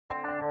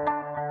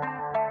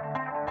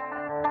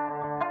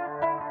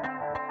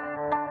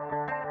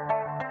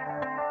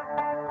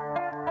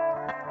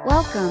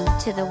Welcome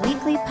to the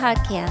weekly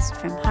podcast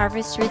from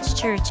Harvest Ridge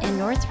Church in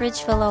North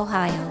Ridgeville,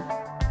 Ohio.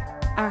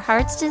 Our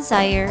heart's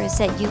desire is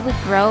that you would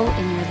grow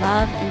in your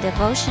love and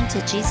devotion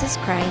to Jesus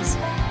Christ,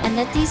 and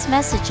that these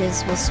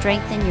messages will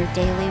strengthen your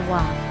daily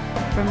walk.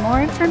 For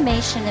more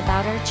information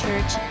about our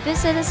church,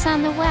 visit us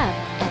on the web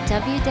at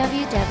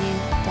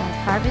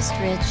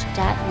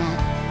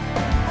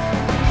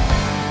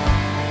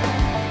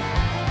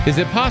www.harvestridge.net. Is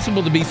it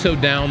possible to be so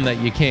down that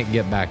you can't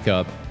get back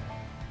up?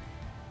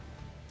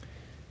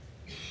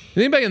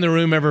 Does anybody in the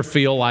room ever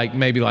feel like,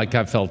 maybe like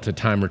I've felt a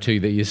time or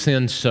two, that you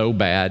sin so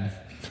bad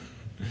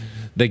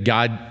that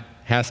God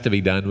has to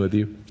be done with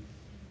you?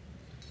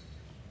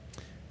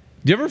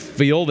 Do you ever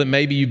feel that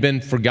maybe you've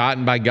been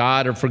forgotten by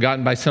God or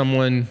forgotten by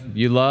someone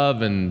you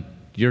love and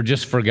you're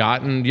just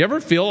forgotten? Do you ever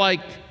feel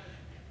like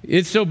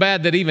it's so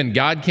bad that even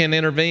God can't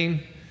intervene?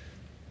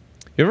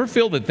 You ever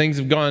feel that things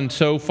have gone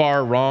so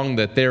far wrong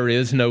that there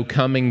is no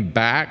coming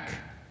back?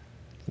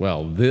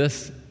 Well,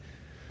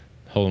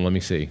 hold on, let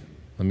me see.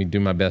 Let me do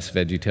my best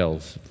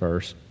VeggieTales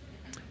first.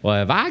 Well,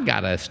 have I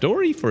got a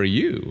story for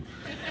you?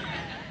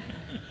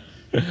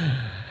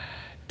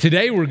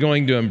 Today we're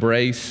going to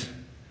embrace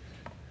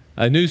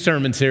a new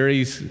sermon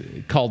series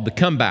called The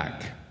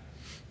Comeback.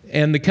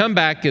 And The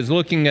Comeback is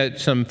looking at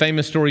some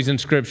famous stories in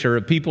Scripture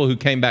of people who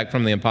came back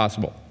from the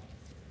impossible.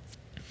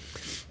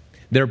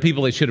 There are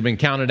people that should have been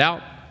counted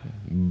out,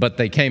 but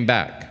they came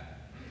back.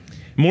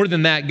 More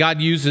than that, God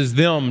uses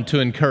them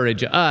to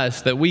encourage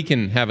us that we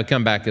can have a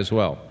comeback as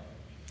well.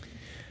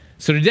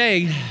 So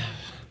today,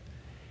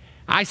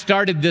 I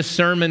started this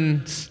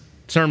sermon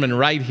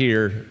right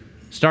here,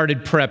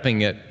 started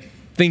prepping it,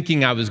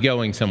 thinking I was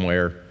going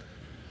somewhere,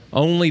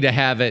 only to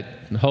have it,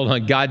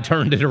 God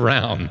turned it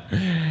around.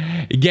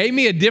 It gave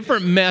me a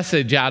different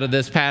message out of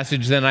this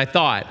passage than I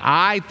thought.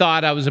 I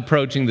thought I was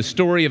approaching the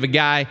story of a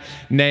guy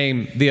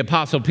named the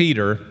Apostle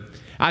Peter.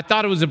 I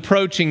thought I was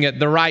approaching it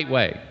the right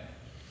way.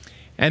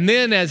 And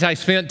then as I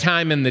spent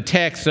time in the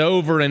text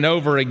over and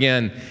over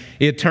again,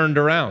 it turned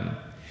around.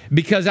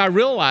 Because I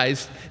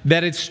realized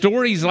that it's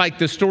stories like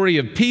the story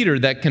of Peter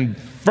that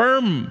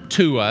confirm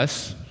to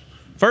us,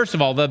 first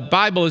of all, the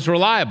Bible is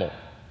reliable.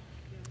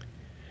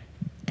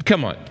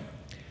 Come on.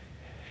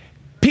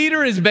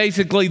 Peter is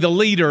basically the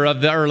leader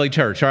of the early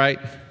church, all right?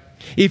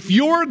 If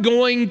you're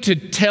going to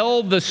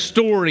tell the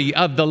story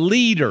of the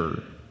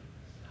leader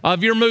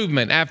of your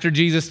movement after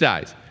Jesus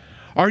dies,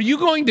 are you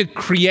going to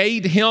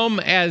create him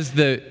as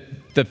the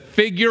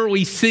figure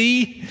we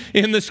see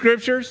in the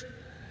Scriptures?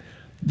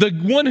 The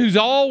one who's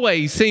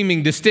always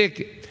seeming to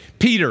stick,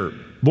 Peter,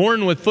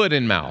 born with foot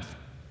and mouth.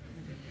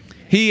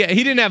 He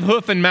didn't have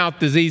hoof and mouth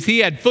disease. He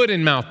had foot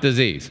and mouth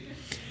disease.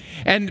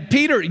 And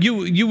Peter,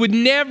 you would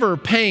never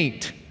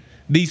paint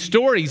these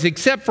stories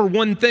except for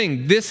one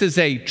thing. This is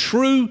a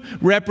true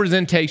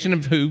representation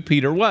of who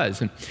Peter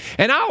was.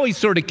 And I always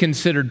sort of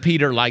considered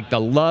Peter like the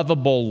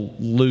lovable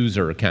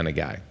loser kind of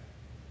guy.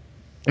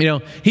 You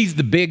know, he's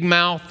the big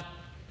mouth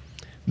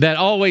that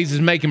always is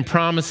making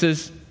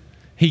promises.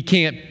 He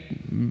can't,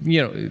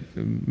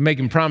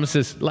 making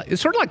promises.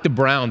 It's sort of like the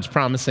Browns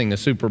promising a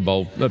Super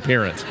Bowl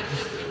appearance.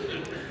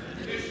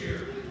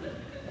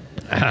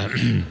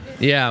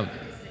 Yeah.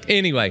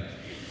 Anyway,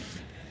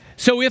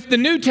 so if the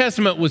New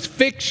Testament was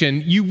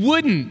fiction, you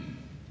wouldn't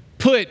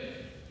put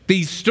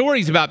these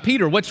stories about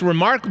Peter. What's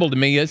remarkable to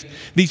me is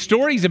these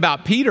stories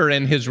about Peter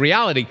and his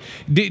reality.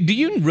 Do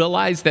you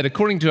realize that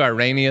according to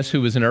Irenaeus,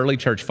 who was an early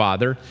church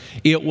father,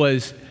 it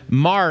was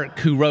Mark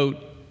who wrote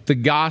the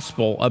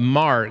Gospel of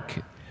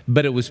Mark,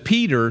 but it was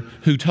Peter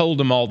who told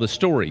him all the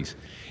stories.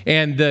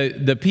 And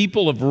the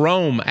people of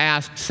Rome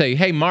say,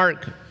 hey,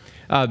 Mark,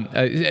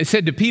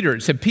 said to Peter,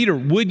 Peter,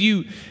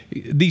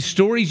 these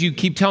stories you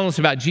keep telling us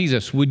about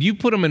Jesus, would you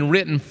put them in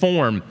written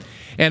form?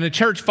 And a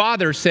church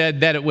father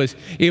said that it was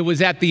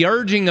at the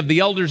urging of the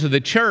elders of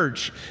the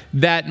church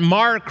that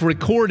Mark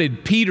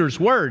recorded Peter's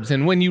words.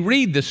 And when you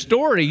read the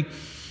stories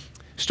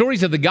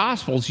of the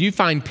Gospels, you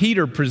find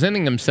Peter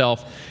presenting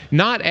himself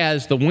not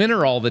as the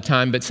winner all the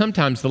time, but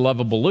sometimes the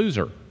lovable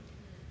loser.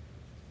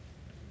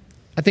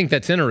 I think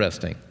that's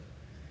interesting.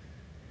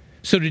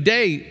 So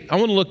today, I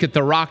want to look at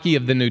the Rocky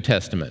of the New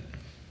Testament,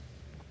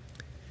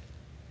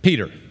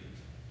 Peter.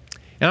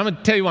 And I'm going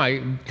to tell you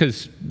why,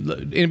 because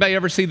anybody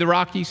ever see the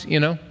Rockies,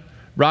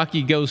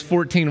 Rocky goes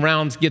 14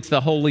 rounds, gets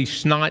the holy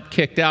snot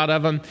kicked out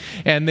of him,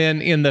 and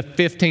then in the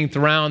 15th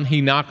round,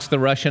 he knocks the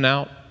Russian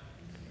out,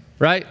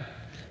 right?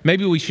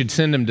 Maybe we should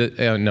send him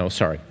to, no,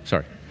 sorry.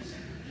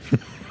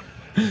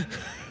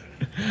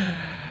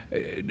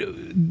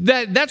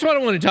 That's what I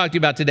want to talk to you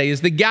about today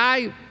is the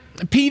guy,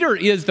 Peter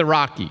is the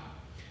Rocky.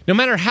 No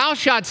matter how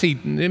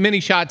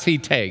many shots he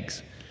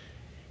takes,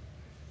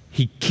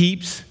 he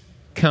keeps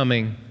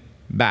coming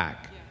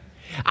back.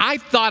 I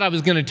thought I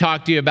was going to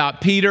talk to you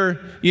about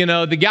Peter,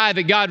 the guy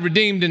that God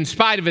redeemed in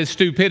spite of his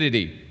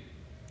stupidity.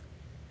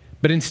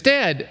 But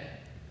instead,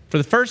 for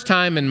the first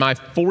time in my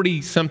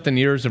 40-something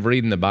years of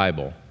reading the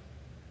Bible,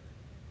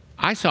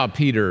 I saw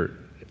Peter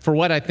for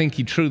what I think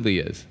he truly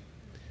is.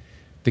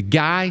 The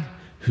guy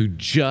who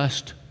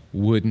just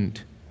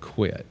wouldn't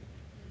quit.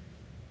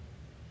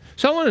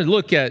 So I want to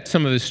look at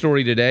some of his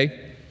story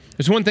today.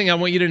 There's one thing I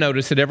want you to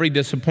notice, that every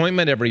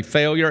disappointment, every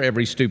failure,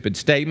 every stupid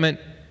statement,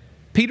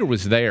 Peter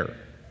was there.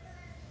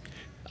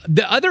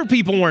 The other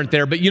people weren't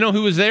there, but you know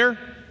who was there?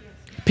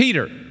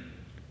 Peter.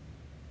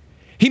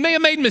 He may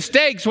have made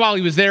mistakes while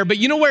he was there, but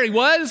you know where he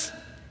was?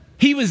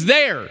 He was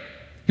there.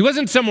 He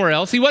wasn't somewhere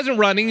else. He wasn't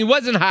running. He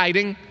wasn't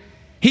hiding.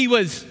 He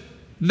was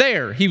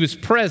there. He was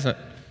present.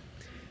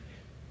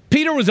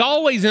 Peter was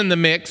always in the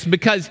mix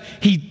because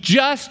he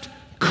just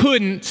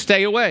couldn't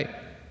stay away.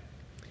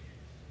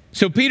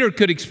 So Peter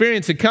could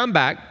experience a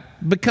comeback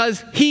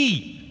because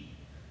he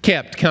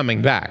kept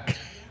coming back.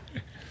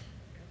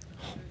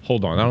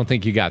 Hold on, I don't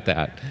think you got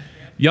that.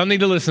 Y'all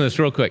need to listen to this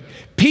real quick.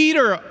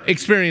 Peter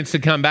experienced a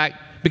comeback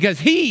because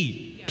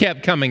he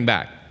kept coming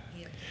back.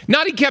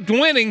 Not he kept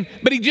winning,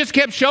 but he just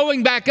kept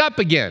showing back up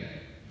again.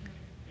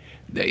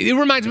 It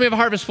reminds me of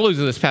Harvest Palooza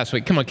this past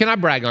week. Come on, can I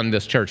brag on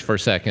this church for a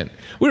second?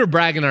 We were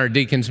bragging our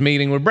deacons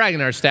meeting. We're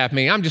bragging our staff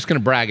meeting. I'm just going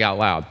to brag out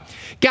loud.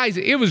 Guys,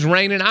 it was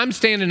raining. I'm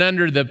standing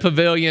under the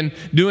pavilion,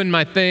 doing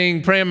my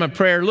thing, praying my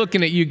prayer,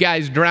 looking at you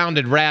guys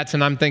drowned rats,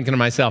 and I'm thinking to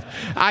myself,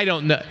 I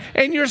don't know.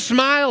 And you're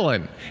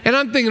smiling. And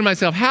I'm thinking to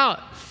myself, how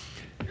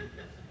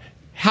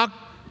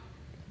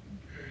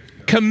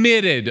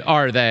committed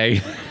are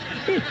they?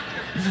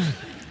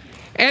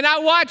 And I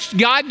watched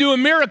God do a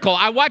miracle.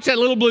 I watched that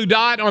little blue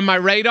dot on my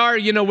radar,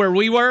 you know, where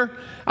we were.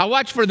 I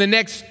watched for the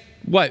next,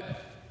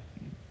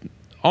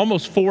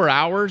 almost 4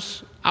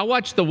 hours. I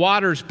watched the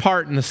waters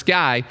part in the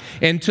sky,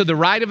 and to the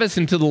right of us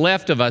and to the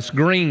left of us,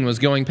 green was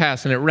going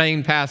past, and it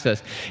rained past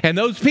us. And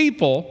those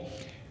people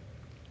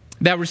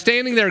that were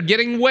standing there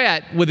getting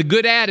wet with a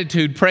good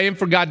attitude, praying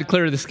for God to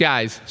clear the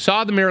skies,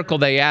 saw the miracle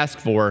they asked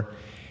for.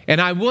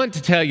 And I want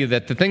to tell you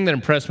that the thing that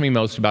impressed me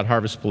most about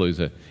Harvest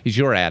Palooza is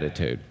your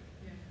attitude.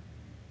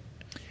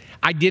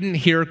 I didn't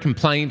hear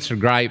complaints or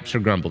gripes or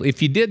grumble.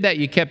 If you did that,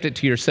 you kept it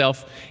to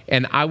yourself.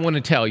 And I want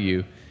to tell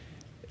you,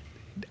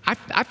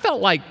 I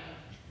felt like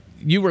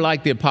you were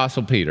like the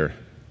Apostle Peter.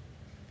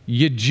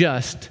 You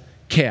just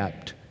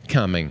kept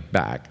coming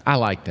back. I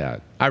like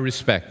that. I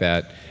respect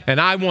that.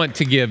 And I want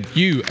to give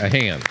you a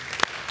hand.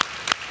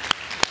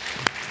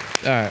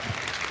 All right.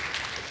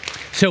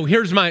 So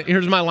here's my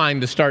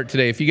line to start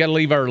today. If you got to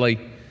leave early,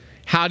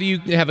 how do you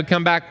have a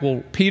comeback?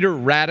 Well, Peter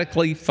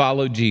radically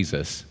followed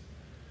Jesus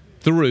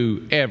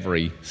through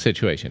every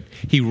situation.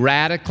 He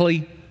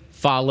radically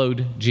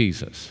followed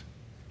Jesus.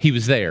 He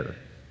was there.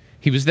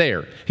 He was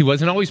there. He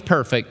wasn't always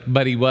perfect,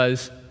 but he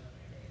was.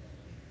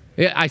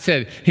 I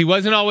said, he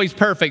wasn't always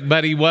perfect,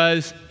 but he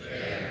was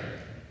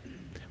there.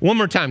 One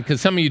more time,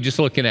 because some of you just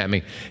looking at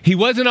me. He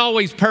wasn't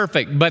always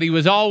perfect, but he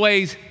was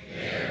always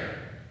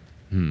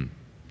there.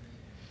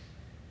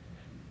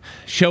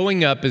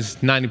 Showing up is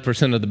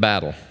 90% of the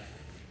battle.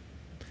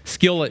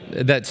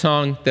 Skillet, that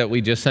song that we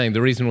just sang,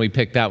 the reason we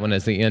picked that one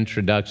as the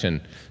introduction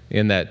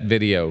in that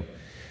video,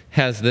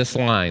 has this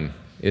line.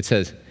 It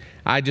says,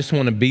 I just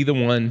want to be the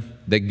one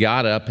that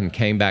got up and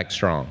came back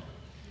strong.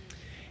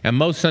 And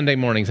most Sunday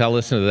mornings, I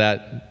listen to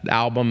that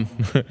album.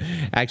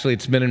 Actually,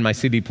 it's been in my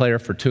CD player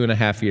for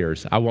 2.5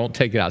 years. I won't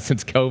take it out.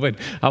 Since COVID,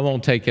 I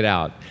won't take it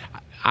out.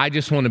 I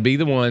just want to be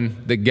the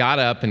one that got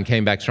up and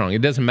came back strong.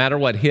 It doesn't matter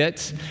what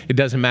hits. It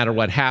doesn't matter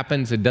what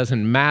happens. It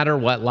doesn't matter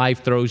what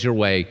life throws your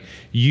way.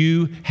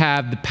 You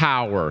have the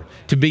power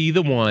to be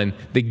the one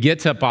that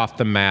gets up off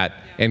the mat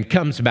and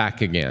comes back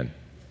again.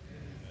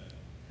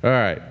 All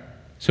right.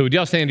 So would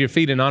y'all stand to your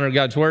feet and honor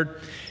God's word?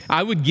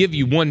 I would give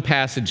you one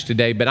passage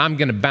today, but I'm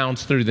going to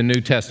bounce through the New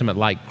Testament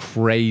like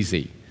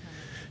crazy.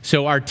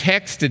 So our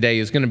text today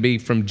is going to be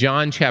from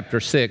John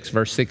chapter 6,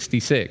 verse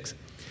 66.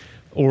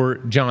 Or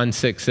John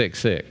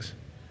 6:66.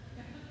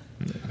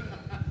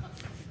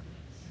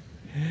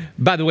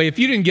 By the way, if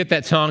you didn't get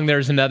that song,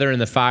 There's Another in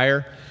the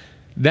Fire,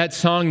 that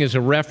song is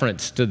a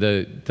reference to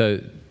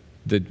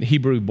the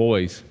Hebrew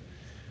boys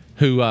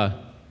who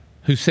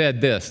said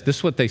this. This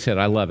is what they said.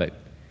 I love it.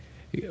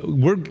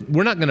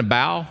 We're not going to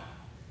bow,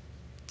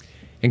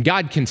 and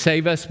God can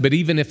save us, but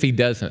even if he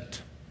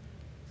doesn't,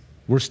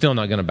 we're still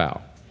not going to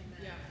bow.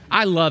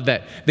 I love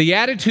that. The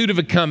attitude of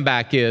a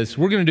comeback is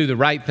we're going to do the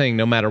right thing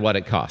no matter what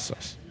it costs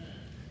us.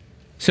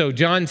 So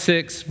John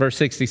 6, verse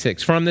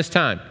 66, from this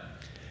time,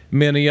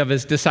 many of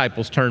his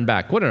disciples turned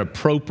back. What an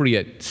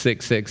appropriate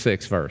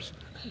 666 verse.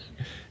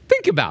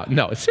 Think about it.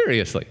 No,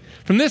 seriously.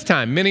 From this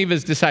time, many of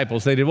his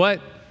disciples, they did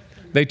what?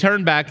 They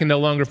turned back and no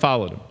longer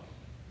followed him.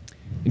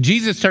 And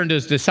Jesus turned to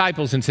his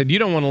disciples and said, you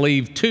don't want to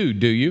leave too,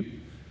 do you?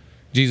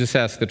 Jesus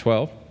asked the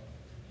 12.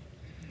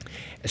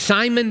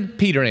 Simon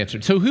Peter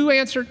answered. So who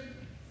answered?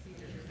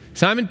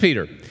 Simon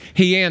Peter.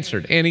 He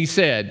answered and he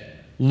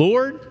said,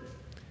 Lord,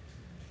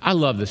 I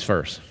love this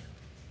verse.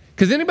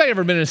 Because anybody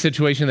ever been in a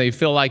situation that you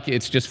feel like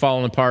it's just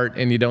falling apart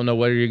and you don't know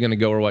where you're going to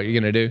go or what you're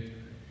going to do?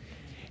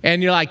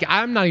 And you're like,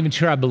 I'm not even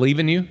sure I believe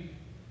in you.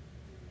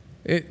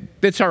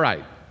 It's all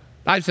right.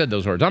 I've said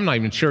those words. I'm not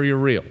even sure you're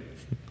real.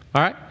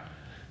 All right?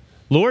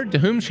 Lord, to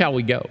whom shall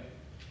we go?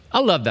 I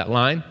love that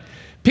line.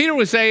 Peter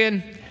was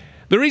saying,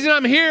 the reason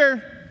I'm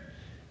here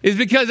is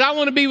because I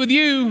want to be with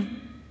you,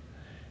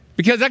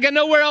 because I got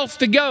nowhere else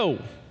to go.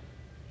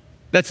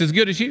 that's as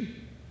good as you.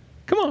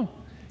 Come on.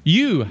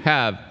 You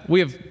have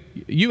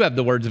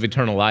the words of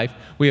eternal life.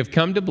 We have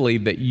come to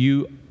believe that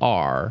you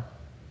are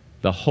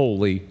the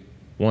Holy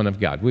One of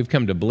God. We've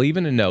come to believe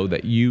and to know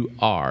that you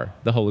are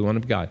the Holy One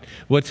of God.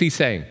 What's he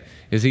saying?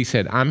 Is he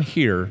said, I'm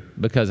here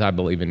because I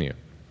believe in you.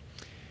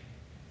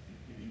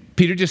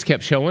 Peter just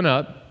kept showing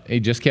up. He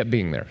just kept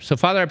being there. So,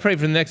 Father, I pray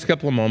for the next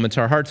couple of moments,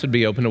 our hearts would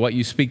be open to what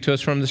you speak to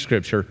us from the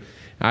Scripture.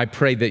 I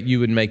pray that you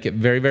would make it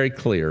very, very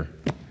clear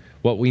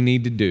what we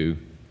need to do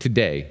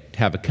today to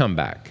have a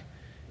comeback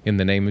in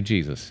the name of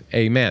Jesus.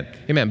 Amen.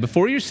 Amen.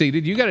 Before you're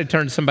seated, you got to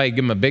turn to somebody and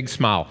give them a big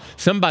smile.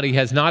 Somebody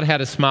has not had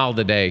a smile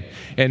today,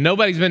 and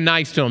nobody's been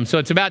nice to them, so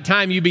it's about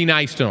time you be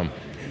nice to them.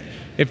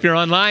 If you're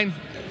online,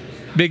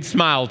 big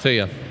smile to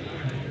you.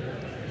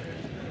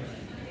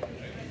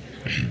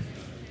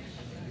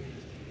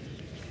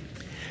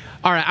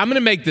 All right, I'm going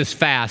to make this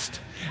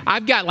fast.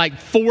 I've got like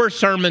 4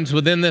 sermons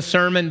within this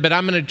sermon, but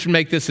I'm going to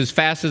make this as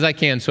fast as I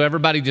can. So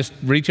everybody just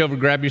reach over,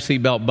 grab your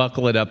seatbelt,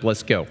 buckle it up.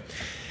 Let's go.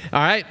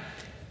 All right.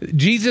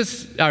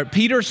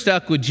 Peter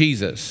stuck with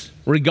Jesus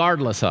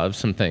regardless of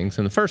some things.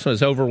 And the first one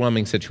is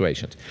overwhelming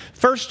situations.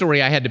 First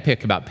story I had to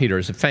pick about Peter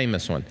is a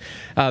famous one.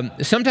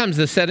 Sometimes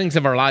the settings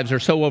of our lives are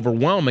so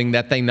overwhelming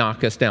that they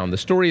knock us down. The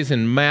story is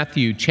in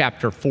Matthew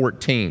chapter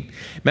 14.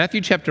 Matthew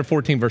chapter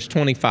 14 verse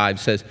 25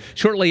 says,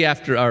 shortly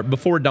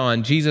before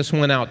dawn, Jesus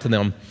went out to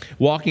them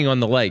walking on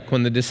the lake.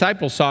 When the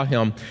disciples saw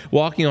him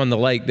walking on the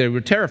lake, they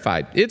were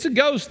terrified. It's a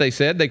ghost, they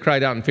said. They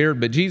cried out in fear,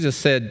 but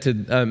Jesus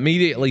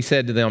immediately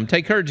said to them,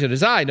 take courage, it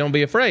is I, don't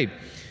be afraid.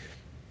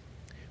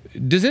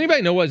 Does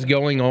anybody know what's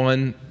going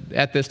on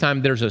at this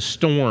time? There's a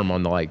storm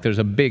on the lake. There's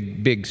a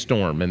big, big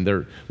storm, and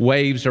the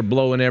waves are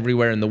blowing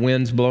everywhere, and the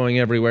wind's blowing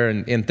everywhere,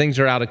 and things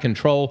are out of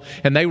control.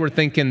 And they were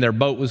thinking their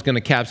boat was going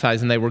to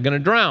capsize and they were going to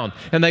drown.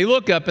 And they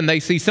look up and they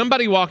see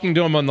somebody walking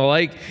to them on the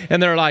lake,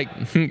 and they're like,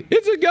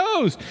 it's a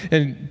ghost.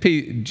 And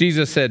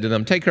Jesus said to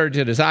them, take courage,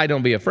 it is I,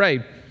 don't be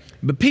afraid.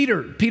 But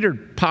Peter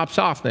pops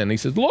off then. He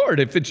says, Lord,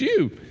 if it's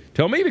you,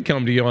 tell me to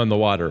come to you on the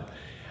water.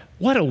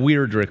 What a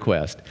weird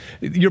request.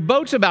 Your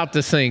boat's about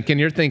to sink and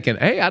you're thinking,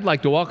 hey, I'd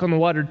like to walk on the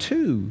water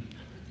too.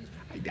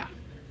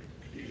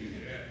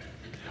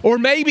 Or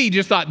maybe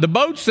just thought, the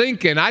boat's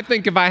sinking. I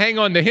think if I hang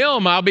on to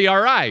him, I'll be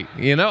all right.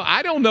 You know,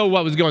 I don't know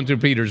what was going through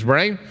Peter's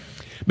brain.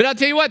 But I'll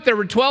tell you what, there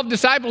were 12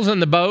 disciples in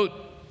the boat.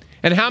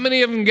 And how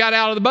many of them got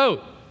out of the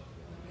boat?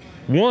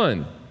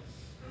 1.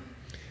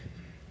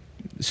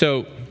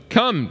 So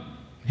come,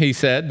 he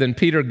said. Then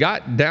Peter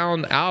got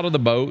down out of the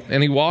boat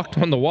and he walked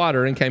on the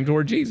water and came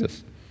toward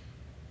Jesus.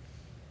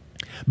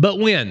 But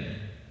when,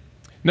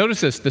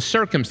 notice this, the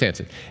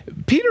circumstances.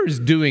 Peter is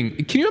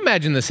doing, can you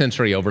imagine the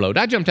sensory overload?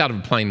 I jumped out of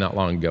a plane not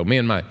long ago. Me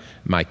and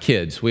my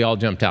kids, we all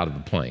jumped out of a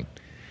plane.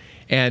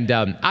 And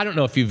I don't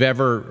know if you've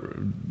ever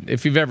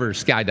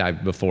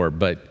skydived before,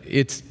 but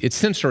it's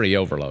sensory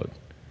overload.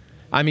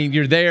 I mean,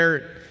 you're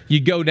there,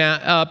 you go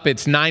down up,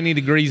 it's 90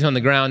 degrees on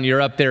the ground,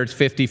 you're up there, it's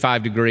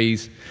 55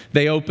 degrees.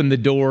 They open the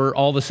door,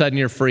 all of a sudden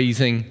you're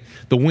freezing.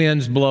 The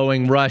wind's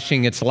blowing,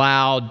 rushing, it's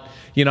loud.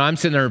 You know, I'm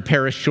sitting there in a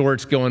pair of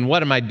shorts going,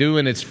 what am I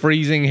doing? It's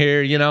freezing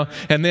here, you know.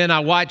 And then I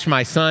watch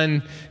my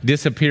son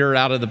disappear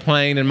out of the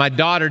plane and my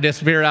daughter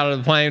disappear out of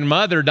the plane,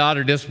 my other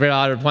daughter disappear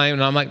out of the plane.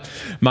 And I'm like,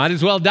 might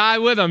as well die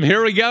with them.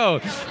 Here we go.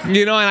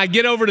 You know, and I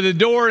get over to the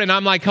door and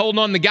I'm like holding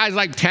on. The guy's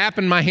like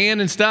tapping my hand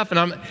and stuff. And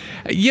I'm,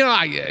 you know,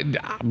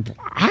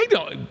 I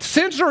don't,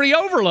 sensory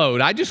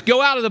overload. I just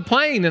go out of the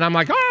plane and I'm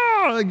like,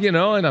 oh, you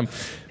know, and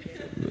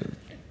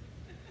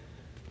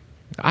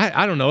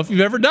I don't know if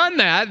you've ever done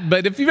that,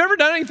 but if you've ever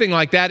done anything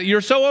like that, you're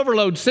so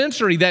overload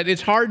sensory that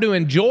it's hard to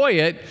enjoy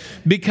it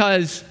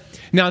because,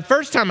 now the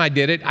first time I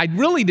did it, I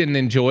really didn't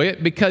enjoy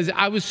it because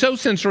I was so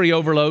sensory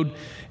overload,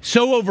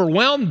 so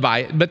overwhelmed by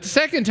it. But the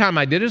second time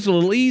I did it was a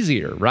little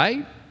easier,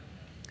 right?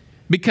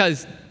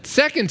 Because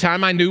second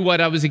time I knew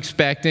what I was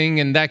expecting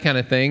and that kind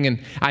of thing, and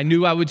I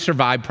knew I would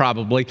survive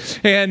probably.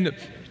 And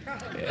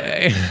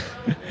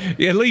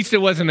at least it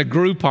wasn't a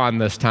Groupon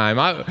this time.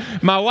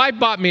 My wife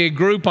bought me a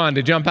Groupon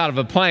to jump out of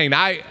a plane.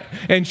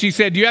 And she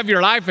said, do you have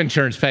your life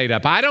insurance paid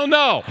up? I don't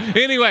know.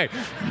 Anyway,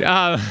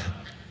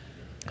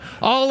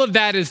 all of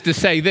that is to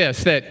say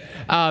this, that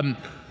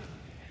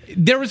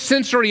there was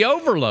sensory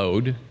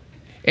overload,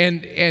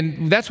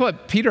 and that's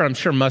what Peter, I'm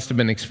sure, must have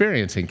been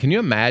experiencing. Can you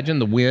imagine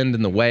the wind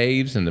and the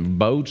waves and the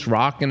boats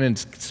rocking and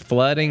it's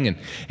flooding,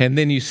 and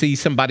then you see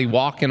somebody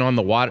walking on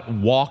the water,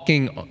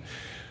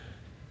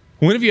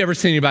 When have you ever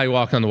seen anybody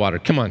walk on the water?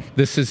 Come on,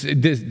 this.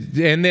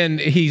 And then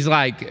he's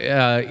like,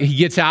 he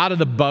gets out of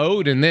the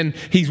boat and then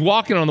he's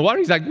walking on the water.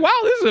 He's like, wow,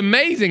 this is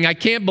amazing. I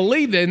can't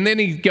believe it. And then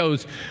he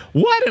goes,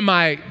 what am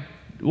I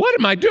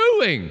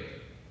doing?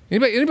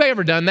 Anybody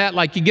ever done that?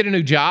 Like you get a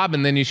new job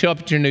and then you show up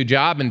at your new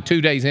job and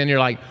 2 days in, you're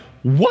like,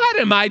 what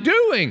am I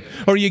doing?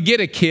 Or you get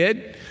a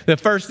kid, the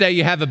first day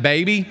you have a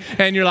baby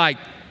and you're like,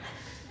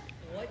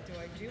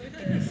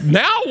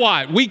 now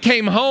what? We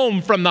came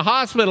home from the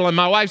hospital and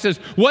my wife says,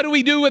 what do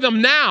we do with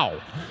them now?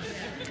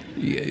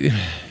 Is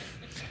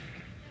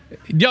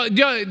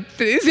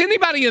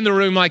anybody in the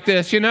room like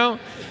this, you know?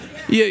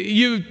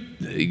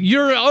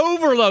 You're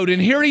overload,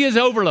 and here he is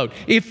overload.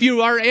 If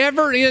you are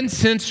ever in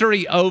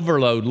sensory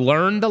overload,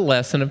 learn the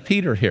lesson of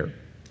Peter here.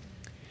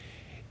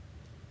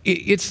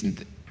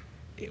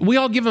 We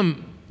all give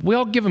him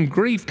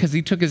grief because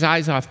he took his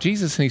eyes off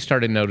Jesus and he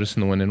started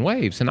noticing the wind and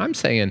waves. And I'm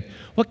saying,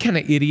 what kind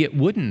of idiot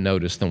wouldn't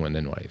notice the wind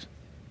and waves?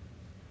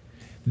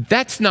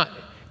 That's not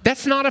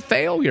a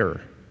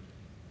failure.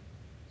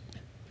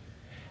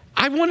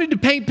 I wanted to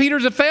paint Peter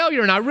as a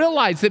failure, and I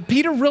realized that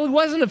Peter really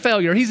wasn't a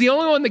failure. He's the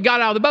only one that got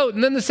out of the boat.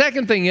 And then the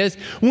second thing is,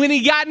 when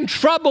he got in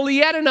trouble, he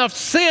had enough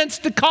sense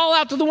to call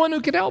out to the one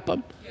who could help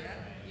him.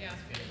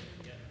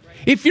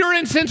 If you're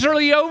in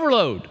sensory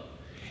overload,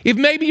 if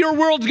maybe your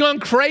world's gone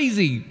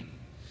crazy,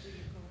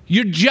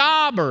 your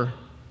job or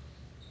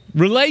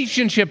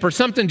relationship or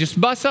something just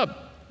busts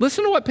up,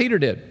 listen to what Peter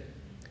did.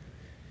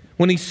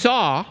 When he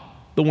saw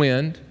the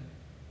wind,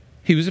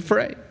 he was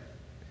afraid.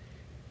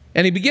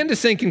 And he began to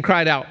sink and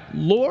cried out,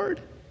 Lord,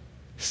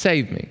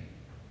 save me.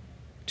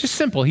 Just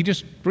simple. He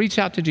just reached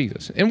out to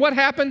Jesus. And what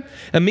happened?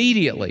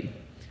 Immediately.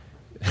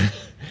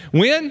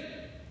 When?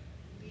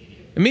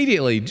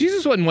 Immediately.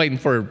 Jesus wasn't waiting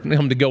for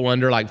him to go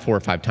under like 4 or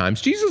 5 times.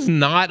 Jesus is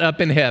not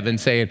up in heaven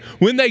saying,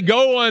 when they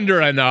go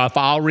under enough,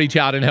 I'll reach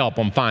out and help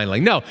them finally.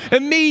 No,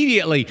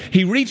 immediately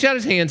he reached out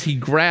his hands, he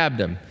grabbed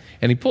him,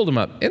 and he pulled him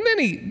up. And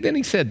then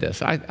he said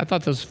this. I thought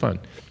this was fun.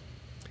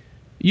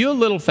 You of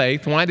little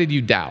faith, why did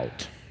you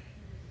doubt?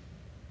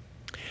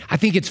 I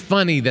think it's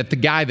funny that the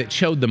guy that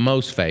showed the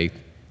most faith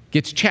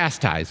gets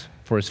chastised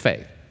for his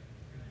faith.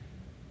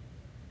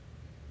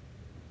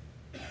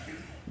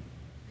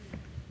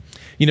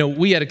 You know,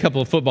 we had a couple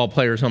of football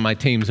players on my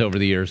teams over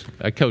the years.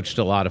 I coached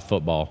a lot of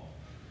football.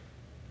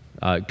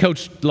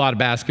 Coached a lot of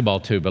basketball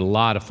too, but a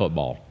lot of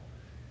football.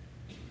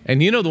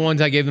 And you know the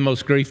ones I gave the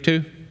most grief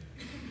to?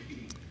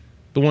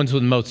 The ones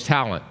with the most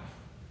talent.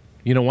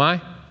 You know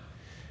why?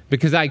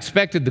 Because I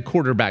expected the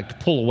quarterback to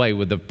pull away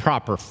with the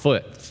proper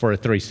foot for a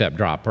 3-step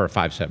drop or a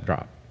 5-step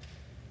drop,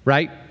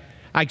 right?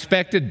 I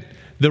expected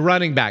the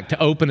running back to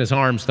open his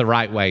arms the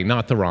right way,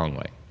 not the wrong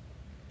way.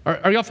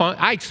 Are y'all following?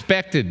 I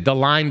expected the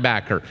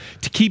linebacker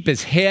to keep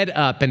his head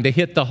up and to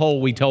hit the hole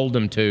we told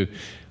him to,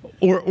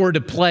 or to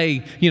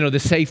play, the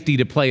safety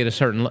to play at a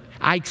certain level.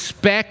 I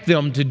expect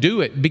them to do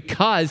it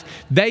because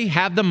they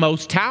have the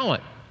most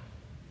talent.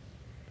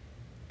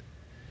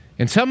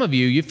 And some of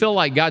you feel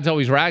like God's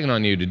always ragging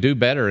on you to do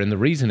better, and the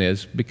reason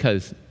is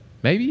because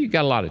maybe you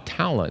got a lot of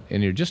talent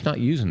and you're just not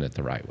using it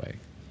the right way.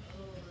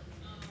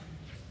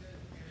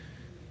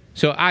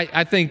 So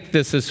I think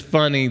this is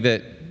funny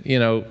that,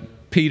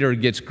 Peter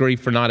gets grief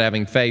for not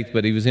having faith,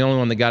 but he was the only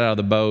one that got out of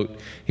the boat.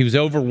 He was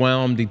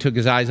overwhelmed. He took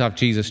his eyes off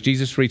Jesus.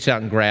 Jesus reached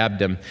out and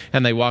grabbed him,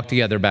 and they walked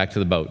together back to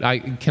the boat.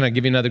 Can I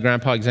give you another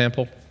grandpa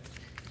example?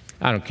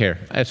 I don't care.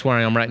 That's where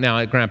I am right now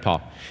at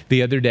grandpa.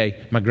 The other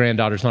day, my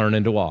granddaughter's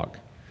learning to walk.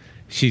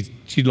 She's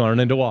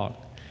learning to walk.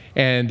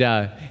 And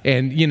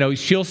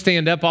she'll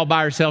stand up all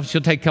by herself.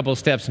 She'll take a couple of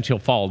steps and she'll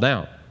fall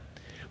down.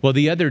 Well,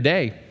 the other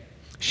day,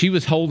 she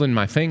was holding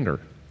my finger.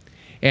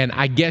 And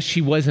I guess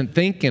she wasn't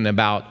thinking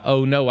about,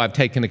 oh no, I've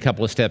taken a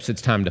couple of steps,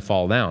 it's time to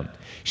fall down.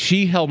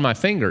 She held my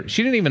finger.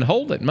 She didn't even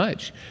hold it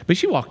much, but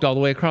she walked all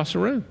the way across the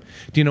room.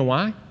 Do you know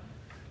why?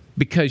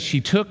 Because she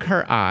took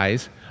her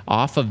eyes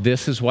off of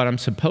this is what I'm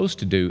supposed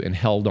to do and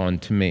held on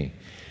to me.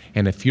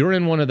 And if you're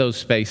in one of those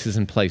spaces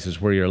and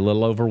places where you're a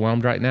little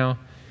overwhelmed right now,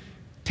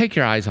 take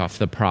your eyes off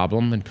the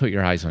problem and put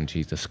your eyes on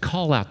Jesus.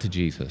 Call out to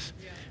Jesus.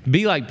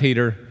 Be like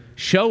Peter.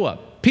 Show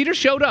up. Peter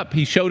showed up.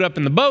 He showed up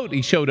in the boat.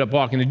 He showed up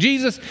walking to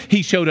Jesus.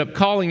 He showed up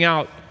calling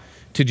out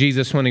to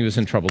Jesus when he was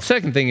in trouble.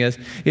 Second thing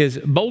is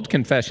bold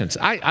confessions.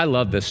 I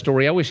love this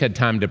story. I wish I had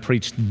time to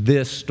preach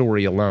this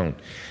story alone.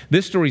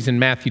 This story's in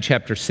Matthew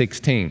chapter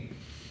 16.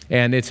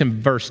 And it's in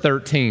verse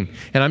 13.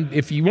 And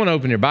if you want to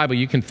open your Bible,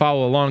 you can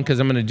follow along because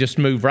I'm going to just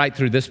move right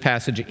through this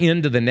passage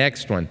into the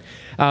next one.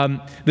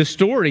 The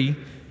story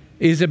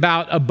is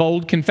about a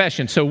bold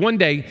confession. So one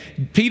day,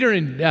 Peter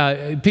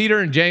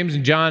and James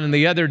and John and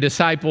the other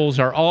disciples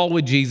are all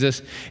with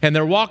Jesus, and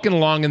they're walking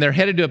along, and they're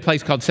headed to a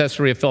place called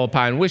Caesarea Philippi.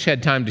 And I wish I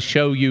had time to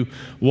show you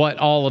what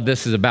all of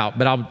this is about,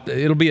 but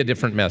it'll be a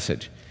different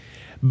message.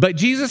 But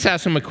Jesus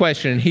asked them a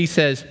question, and he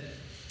says,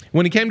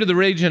 when he came to the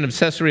region of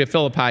Caesarea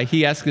Philippi,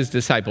 he asked his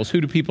disciples, who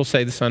do people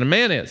say the Son of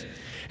Man is?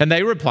 And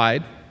they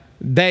replied.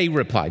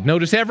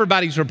 Notice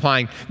everybody's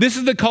replying. This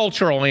is the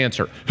cultural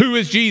answer. Who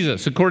is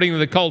Jesus according to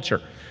the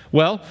culture?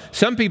 Well,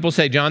 some people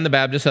say John the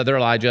Baptist, others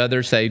Elijah,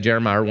 others say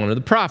Jeremiah or one of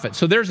the prophets.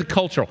 So there's a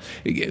cultural,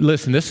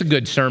 listen, this is a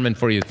good sermon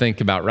for you to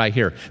think about right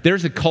here.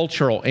 There's a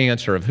cultural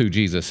answer of who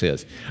Jesus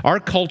is. Our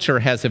culture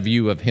has a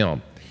view of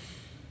him.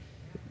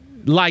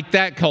 Like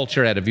that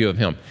culture had a view of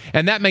him.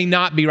 And that may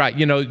not be right.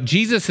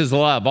 Jesus is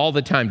love all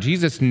the time.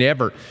 Jesus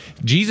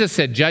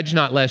said, judge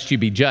not lest you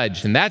be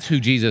judged. And that's who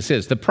Jesus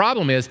is. The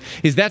problem is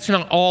that's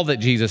not all that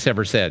Jesus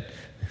ever said.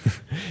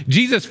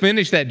 Jesus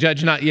finished that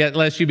judge not yet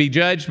lest you be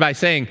judged by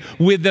saying,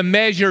 with the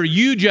measure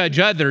you judge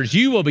others,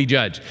 you will be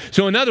judged.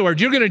 So in other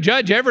words, you're going to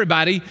judge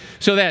everybody,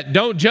 so that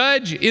don't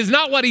judge is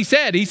not what he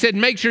said. He said,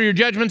 make sure your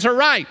judgments are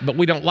right. But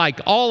we don't like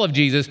all of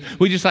Jesus.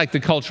 We just like the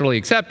culturally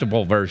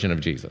acceptable version of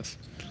Jesus.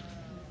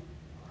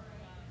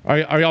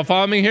 Are y'all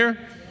following me here?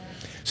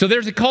 So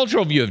there's a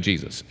cultural view of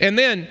Jesus. And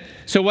then,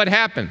 so what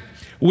happened?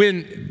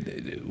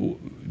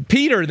 When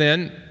Peter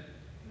then,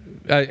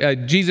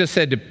 Jesus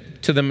said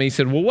to them, he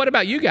said, well, what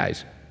about you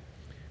guys?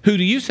 Who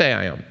do you say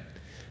I am?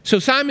 So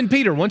Simon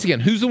Peter, once again,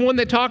 who's the one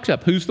that talks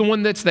up? Who's the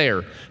one that's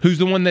there? Who's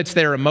the one that's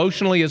there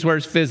emotionally as well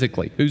as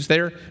physically? Who's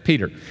there?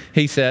 Peter.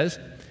 He says,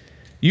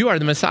 you are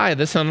the Messiah,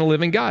 the Son of the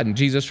living God. And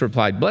Jesus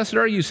replied, blessed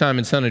are you,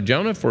 Simon, son of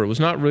Jonah, for it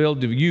was not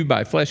revealed to you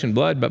by flesh and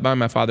blood, but by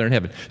my Father in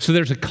heaven. So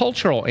there's a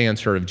cultural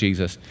answer of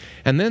Jesus,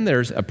 and then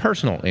there's a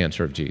personal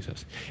answer of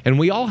Jesus. And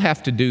we all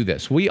have to do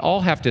this. We all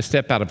have to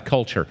step out of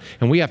culture,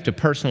 and we have to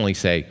personally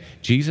say,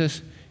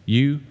 Jesus,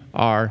 you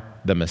are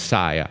the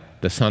Messiah,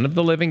 the Son of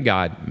the living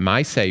God,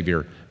 my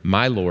Savior,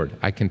 my Lord.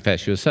 I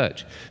confess you as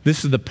such.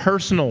 This is the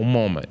personal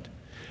moment.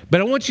 But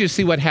I want you to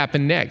see what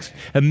happened next.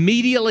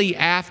 Immediately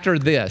after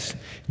this,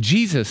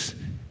 Jesus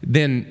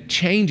then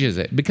changes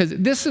it, because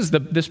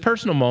this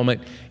personal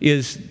moment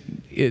is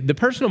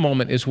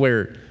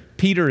where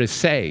Peter is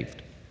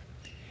saved.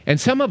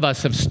 And some of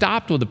us have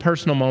stopped with the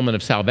personal moment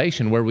of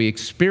salvation where we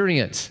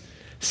experience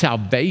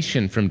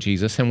salvation from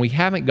Jesus, and we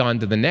haven't gone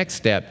to the next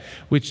step,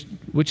 which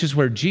is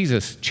where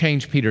Jesus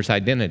changed Peter's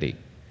identity.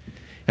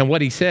 And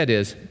what he said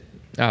is,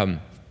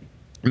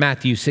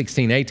 Matthew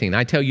 16:18,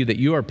 I tell you that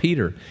you are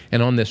Peter,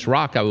 and on this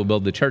rock I will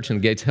build the church, and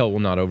the gates of hell will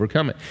not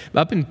overcome it.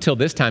 Up until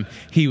this time,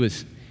 he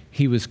was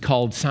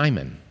called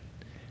Simon,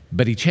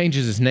 but he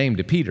changes his name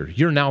to Peter.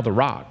 You're now the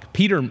rock.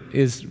 Peter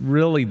is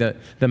really the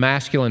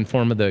masculine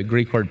form of the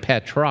Greek word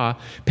Petra.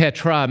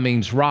 Petra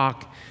means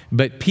rock,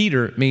 but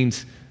Peter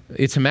means,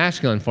 it's a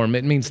masculine form.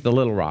 It means the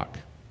little rock.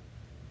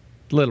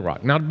 Little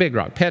rock, not a big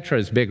rock. Petra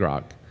is big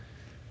rock.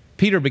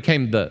 Peter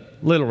became the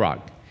little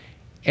rock.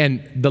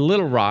 And the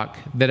little rock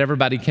that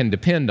everybody can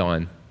depend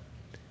on.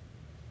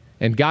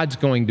 And God's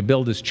going to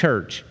build his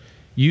church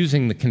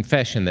using the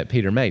confession that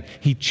Peter made.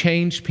 He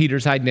changed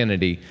Peter's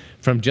identity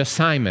from just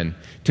Simon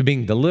to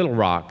being the little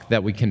rock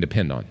that we can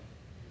depend on.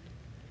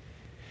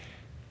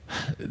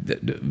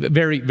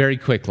 Very, very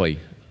quickly,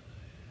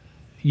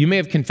 you may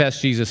have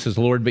confessed Jesus as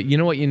Lord, but you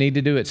know what you need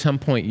to do? At some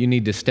point, you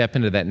need to step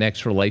into that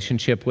next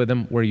relationship with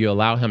him where you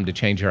allow him to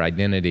change your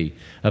identity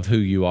of who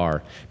you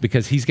are,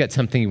 because he's got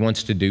something he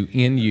wants to do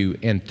in you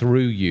and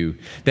through you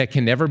that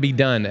can never be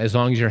done as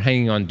long as you're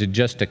hanging on to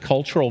just a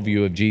cultural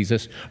view of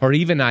Jesus or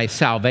even a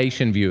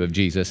salvation view of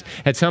Jesus.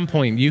 At some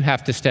point, you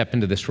have to step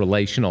into this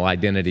relational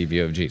identity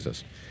view of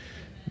Jesus.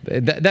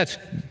 Like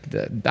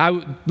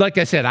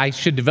I said, I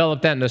should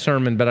develop that in a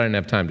sermon, but I don't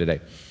have time today.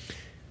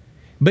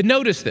 But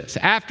notice this,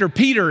 after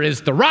Peter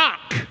is the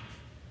rock,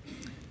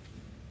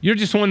 you're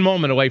just one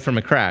moment away from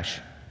a crash.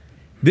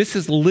 This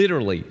is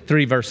literally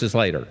 3 verses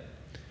later.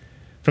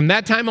 From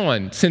that time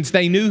on, since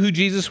they knew who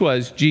Jesus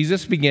was,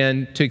 Jesus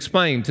began to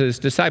explain to his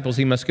disciples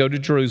he must go to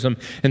Jerusalem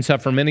and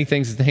suffer many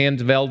things at the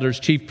hands of elders,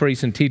 chief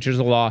priests, and teachers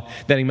of the law,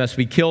 that he must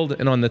be killed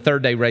and on the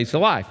third day raised to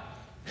life.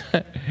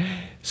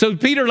 So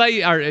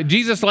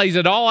Jesus lays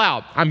it all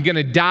out. I'm going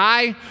to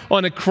die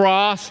on a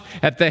cross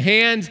at the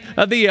hands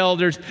of the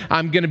elders.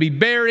 I'm going to be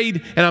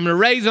buried, and I'm going to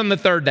raise on the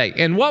third day.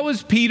 And what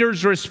was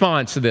Peter's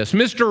response to this?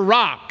 Mr.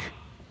 Rock.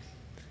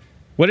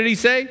 What did he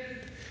say?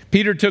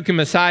 Peter took him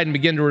aside and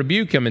began to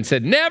rebuke him and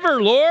said,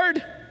 never,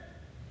 Lord.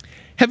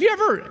 Have you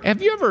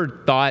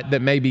ever thought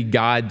that maybe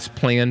God's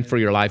plan for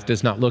your life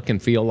does not look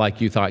and feel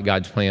like you thought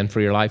God's plan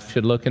for your life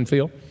should look and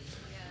feel?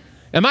 Yes.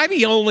 Am I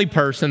the only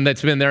person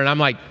that's been there and I'm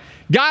like,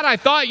 God, I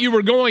thought you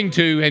were going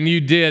to, and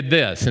you did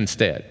this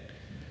instead.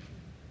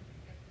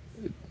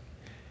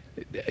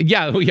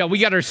 Yeah, we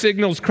got our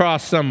signals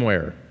crossed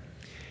somewhere.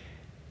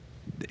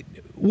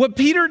 What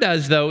Peter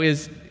does, though,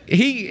 is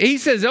he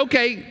says,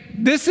 okay,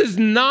 this is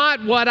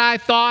not what I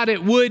thought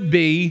it would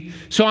be,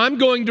 so I'm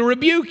going to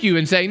rebuke you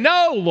and say,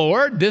 no,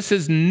 Lord, this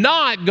is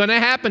not going to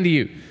happen to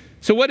you.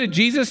 So what did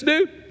Jesus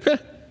do?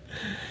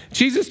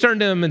 Jesus turned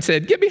to him and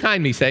said, get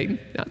behind me, Satan.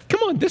 Now,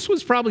 come on, this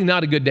was probably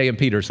not a good day in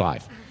Peter's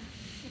life.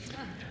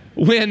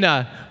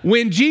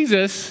 When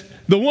Jesus,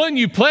 the one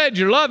you pledge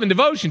your love and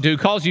devotion to,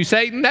 calls you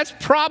Satan, that's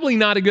probably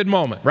not a good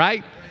moment,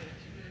 right?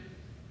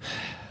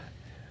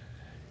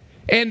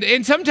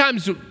 And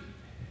sometimes,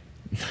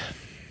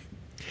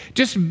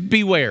 just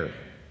beware.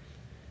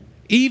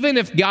 Even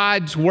if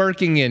God's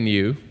working in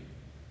you,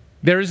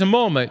 there is a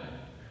moment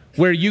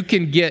where you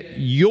can get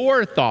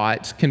your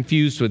thoughts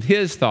confused with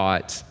his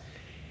thoughts,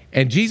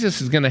 and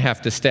Jesus is going to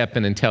have to step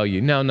in and tell you,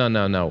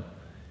 no.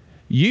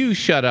 You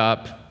shut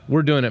up.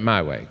 We're doing it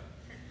my way.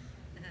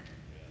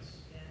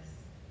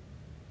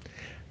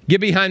 Get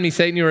behind me,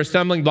 Satan. You are a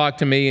stumbling block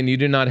to me, and you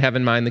do not have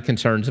in mind the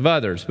concerns of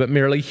others, but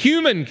merely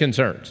human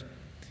concerns.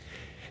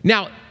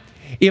 Now,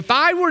 if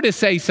I were to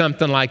say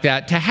something like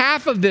that to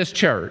half of this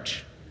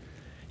church,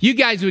 you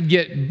guys would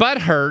get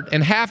butthurt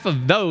and half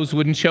of those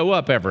wouldn't show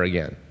up ever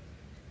again.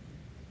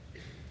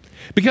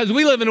 Because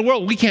we live in a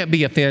world we can't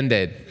be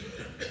offended.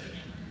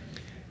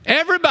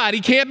 Everybody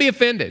can't be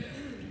offended.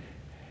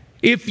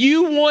 If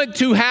you want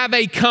to have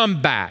a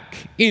comeback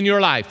in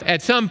your life,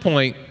 at some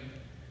point,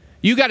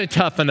 you got to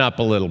toughen up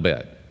a little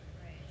bit.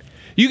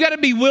 You got to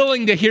be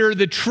willing to hear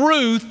the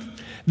truth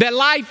that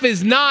life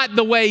is not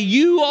the way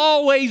you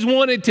always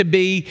want it to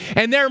be,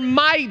 and there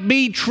might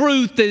be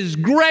truth that is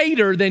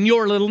greater than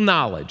your little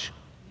knowledge.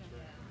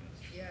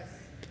 Yes.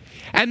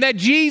 And that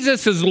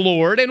Jesus is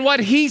Lord, and what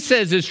He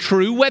says is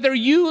true, whether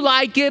you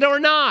like it or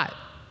not.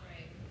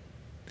 Right.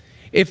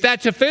 If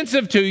that's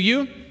offensive to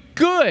you,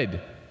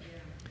 good.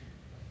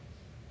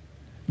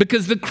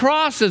 Because the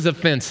cross is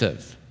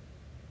offensive.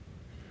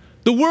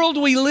 The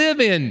world we live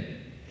in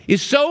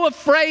is so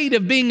afraid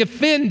of being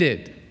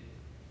offended.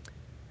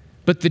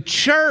 But the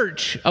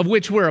church of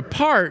which we're a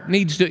part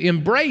needs to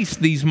embrace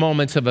these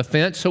moments of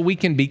offense so we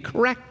can be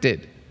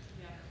corrected.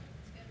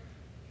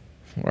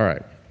 All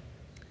right.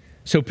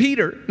 So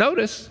Peter,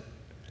 notice,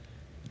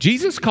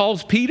 Jesus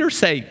calls Peter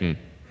Satan.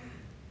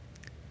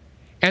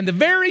 And the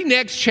very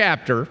next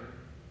chapter,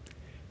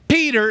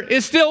 Peter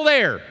is still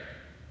there.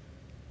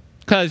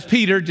 Because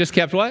Peter just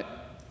kept what?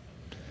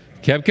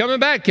 Kept coming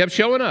back, kept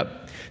showing up.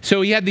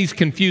 So he had these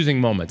confusing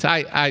moments.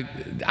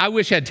 I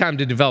wish I had time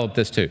to develop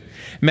this too.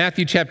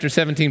 Matthew chapter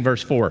 17,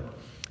 verse 4.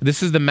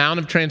 This is the Mount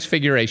of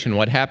Transfiguration.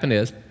 What happened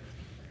is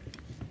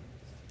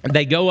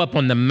they go up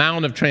on the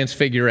Mount of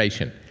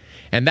Transfiguration.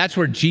 And that's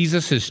where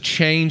Jesus is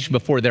changed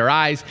before their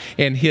eyes,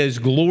 and His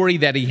glory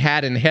that He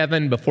had in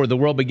heaven before the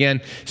world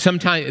began.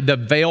 Sometimes the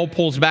veil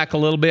pulls back a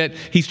little bit.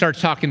 He starts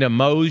talking to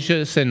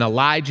Moses and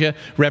Elijah,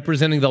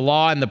 representing the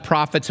law and the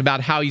prophets, about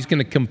how He's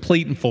going to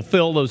complete and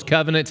fulfill those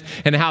covenants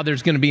and how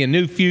there's going to be a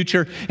new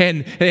future.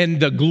 And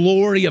the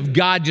glory of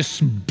God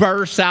just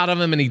bursts out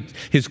of Him, and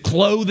His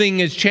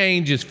clothing is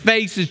changed, His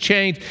face is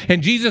changed,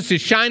 and Jesus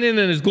is shining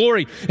in His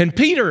glory. And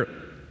Peter,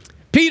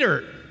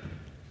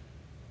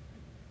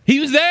 he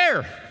was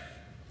there.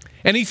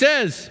 And he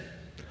says,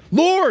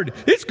 Lord,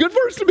 it's good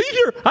for us to be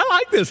here.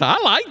 I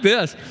like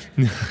this.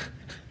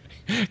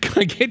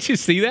 Can't you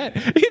see that?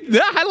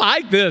 I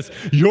like this.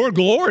 Your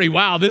glory.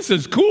 Wow, this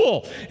is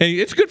cool. And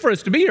it's good for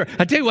us to be here.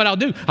 I tell you what I'll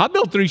do. I'll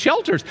build 3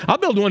 shelters. I'll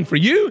build one for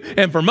you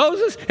and for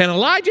Moses and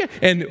Elijah,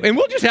 and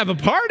we'll just have a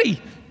party.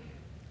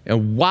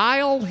 And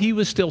while he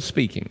was still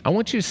speaking, I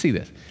want you to see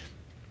this.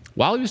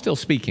 While he was still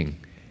speaking,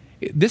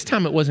 this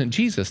time it wasn't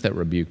Jesus that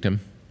rebuked him.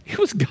 It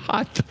was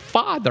God the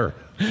Father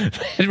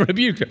that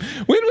rebuked him.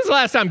 When was the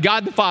last time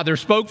God the Father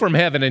spoke from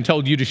heaven and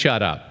told you to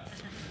shut up?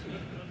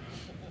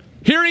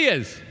 Here He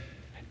is.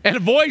 And a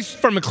voice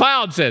from the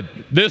cloud said,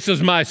 "This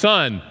is my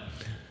Son,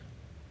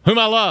 whom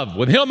I love.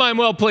 With Him I am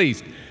well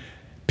pleased."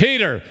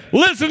 Peter,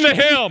 listen to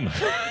him.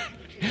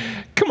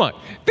 Come on.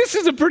 This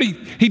is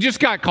he just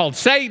got called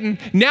Satan.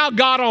 Now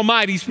God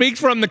Almighty speaks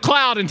from the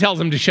cloud and tells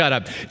him to shut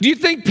up. Do you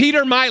think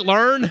Peter might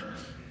learn?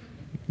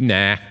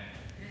 Nah.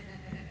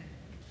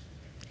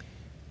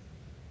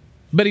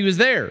 But he was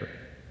there.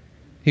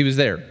 He was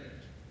there.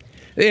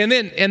 And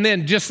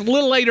then just a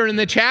little later in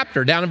the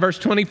chapter, down in verse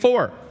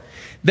 24,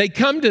 they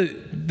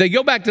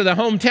go back to the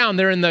hometown.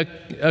 They're in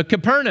the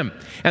Capernaum.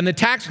 And the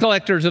tax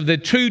collectors of the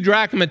 2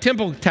 drachma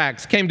temple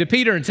tax came to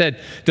Peter and said,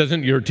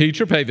 "Doesn't your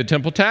teacher pay the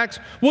temple tax?"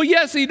 "Well,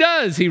 yes, he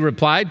does," he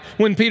replied.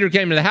 When Peter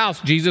came to the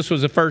house, Jesus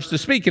was the first to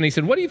speak. And he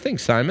said, "What do you think,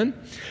 Simon?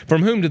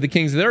 From whom do the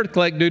kings of the earth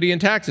collect duty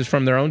and taxes?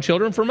 From their own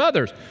children, from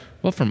others?"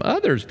 "Well, from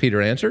others," Peter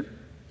answered.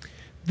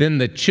 "Then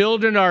the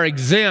children are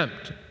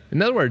exempt."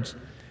 In other words,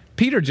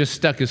 Peter just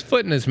stuck his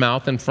foot in his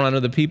mouth in front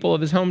of the people of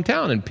his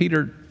hometown, and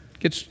Peter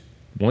gets,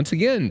 once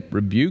again,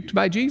 rebuked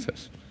by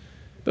Jesus.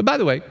 But by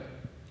the way,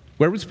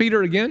 where was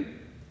Peter again?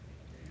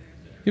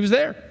 He was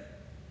there.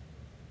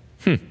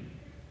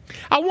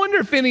 I wonder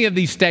if any of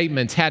these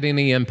statements had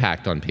any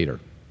impact on Peter.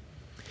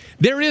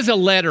 There is a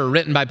letter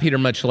written by Peter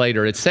much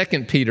later. It's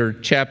 2 Peter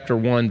chapter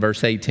 1,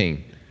 verse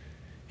 18.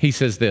 He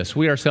says this,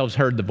 "We ourselves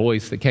heard the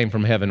voice that came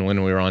from heaven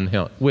when we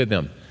were with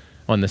Him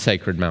on the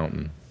sacred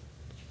mountain."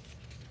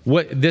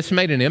 This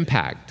made an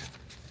impact.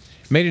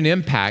 Made an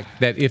impact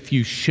that if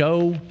you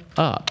show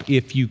up,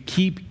 if you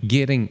keep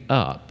getting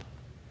up,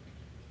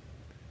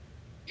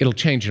 it'll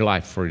change your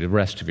life for the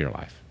rest of your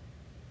life.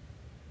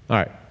 All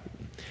right.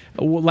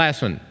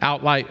 Last one,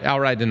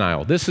 outright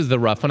denial. This is the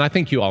rough one. I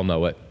think you all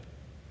know it.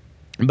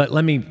 But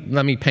let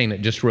me paint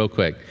it just real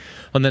quick.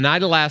 On the night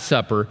of the Last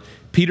Supper,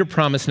 Peter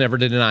promised never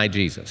to deny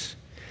Jesus.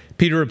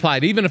 Peter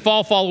replied, "Even if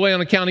all fall away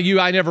on account of you,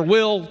 I never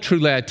will.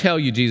 Truly, I tell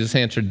you," Jesus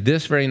answered,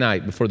 "this very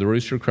night before the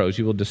rooster crows,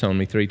 you will disown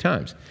me 3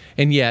 times.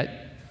 And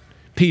yet,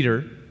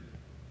 Peter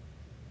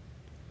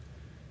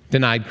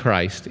denied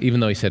Christ, even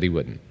though he said he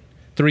wouldn't.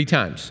 3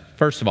 times.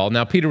 First of all,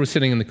 now Peter was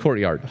sitting in the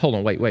courtyard. Hold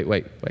on,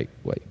 wait.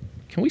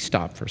 Can we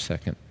stop for a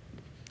second?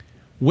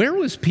 Where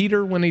was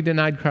Peter when he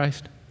denied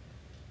Christ?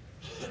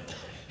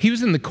 He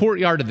was in the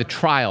courtyard of the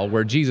trial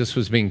where Jesus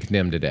was being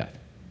condemned to death.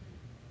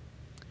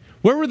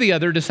 Where were the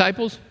other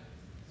disciples?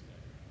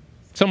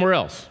 Somewhere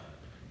else.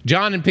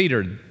 John and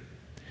Peter.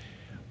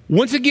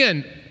 Once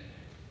again,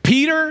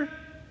 Peter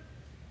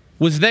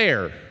was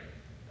there.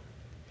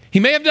 He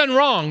may have done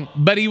wrong,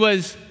 but he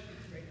was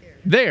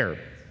there.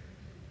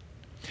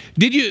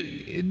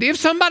 If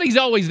somebody's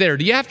always there,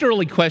 do you have to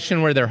really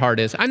question where their heart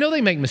is? I know they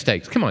make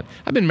mistakes. Come on.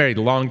 I've been married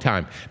a long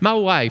time. My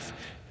wife,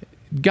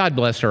 God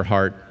bless her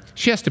heart,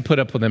 she has to put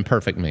up with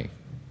imperfect me.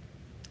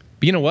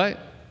 But you know what?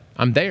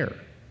 I'm there.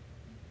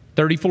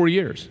 34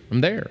 years.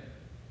 I'm there.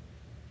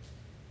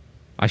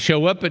 I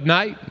show up at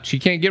night. She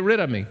can't get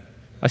rid of me.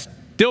 I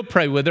still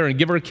pray with her and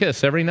give her a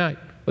kiss every night,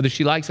 whether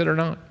she likes it or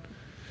not.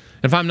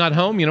 If I'm not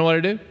home, you know what I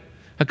do?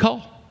 I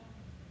call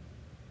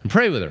and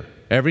pray with her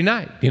every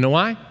night. You know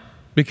why?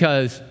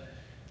 Because,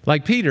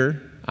 like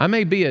Peter, I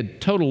may be a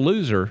total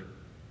loser,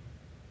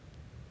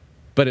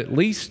 but at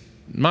least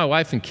my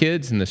wife and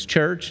kids and this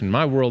church and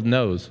my world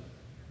knows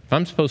if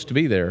I'm supposed to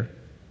be there,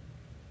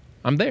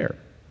 I'm there.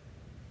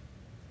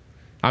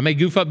 I may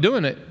goof up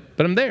doing it,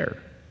 but I'm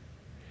there.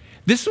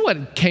 This is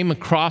what came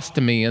across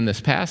to me in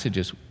this passage.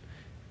 Is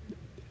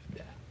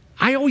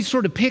I always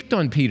sort of picked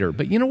on Peter,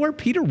 but you know where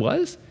Peter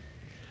was?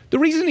 The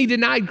reason he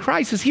denied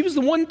Christ is he was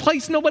the one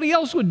place nobody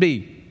else would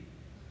be.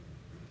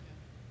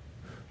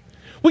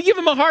 We give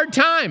him a hard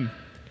time,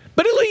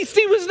 but at least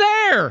he was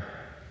there.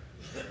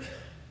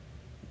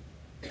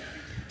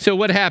 So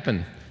what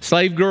happened?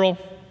 Slave girl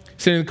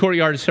sitting in the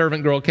courtyard, a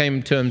servant girl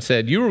came to him and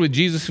said, "You were with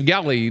Jesus of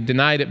Galilee." He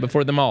denied it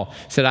before them all.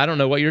 Said, "I don't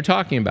know what you're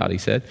talking about," he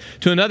said.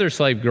 To another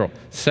slave girl,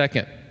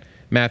 second,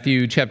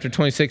 Matthew chapter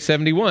 26,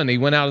 71. He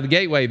went out of the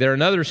gateway. There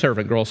another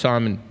servant girl saw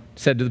him and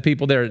said to the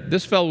people there,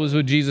 "This fellow was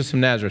with Jesus of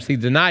Nazareth." He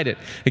denied it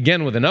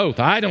again with an oath.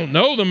 "I don't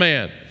know the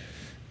man."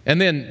 And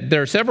then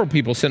there are several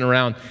people sitting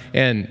around,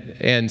 and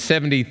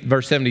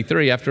verse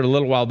 73, after a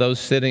little while, those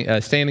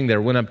standing there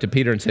went up to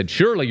Peter and said,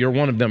 "Surely you're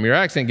one of them. Your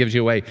accent gives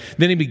you away."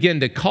 Then he began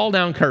to call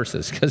down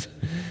curses because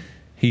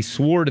he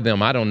swore to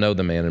them, "I don't know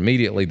the man."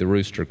 Immediately the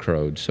rooster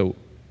crowed. So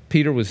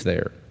Peter was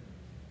there.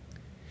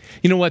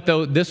 You know what,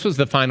 though? This was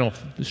the final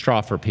straw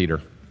for Peter.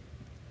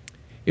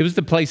 It was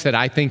the place that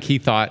I think he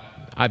thought,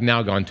 I've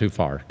now gone too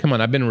far. Come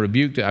on, I've been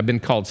rebuked. I've been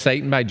called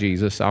Satan by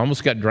Jesus. I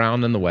almost got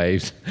drowned in the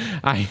waves.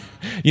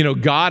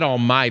 God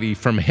Almighty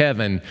from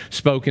heaven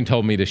spoke and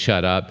told me to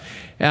shut up.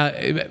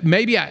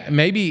 Maybe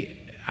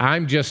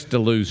I'm just a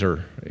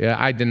loser.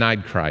 I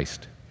denied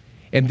Christ.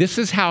 And this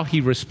is how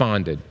he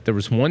responded. There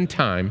was one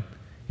time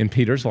in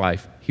Peter's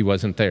life he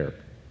wasn't there.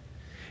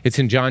 It's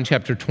in John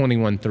chapter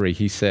 21, 3.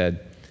 He said,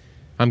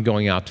 "I'm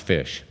going out to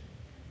fish."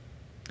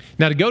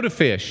 Now, to go to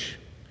fish,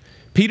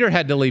 Peter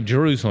had to leave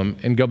Jerusalem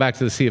and go back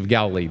to the Sea of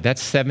Galilee.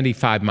 That's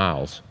 75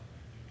 miles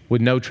with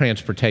no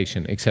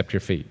transportation except your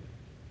feet.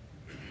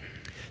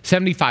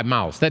 75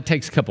 miles. That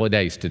takes a couple of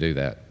days to do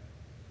that.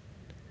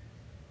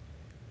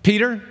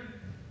 Peter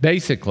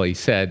basically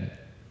said,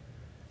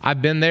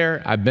 I've been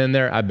there,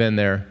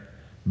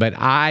 but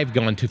I've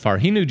gone too far.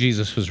 He knew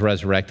Jesus was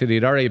resurrected. He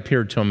had already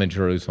appeared to him in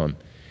Jerusalem.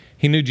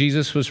 He knew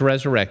Jesus was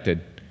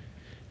resurrected,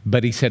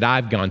 but he said,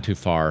 I've gone too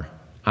far.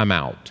 I'm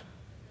out.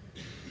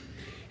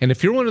 And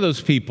if you're one of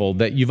those people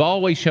that you've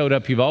always showed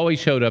up,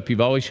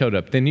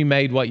 then you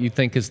made what you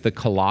think is the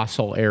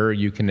colossal error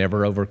you can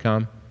never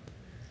overcome.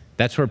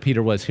 That's where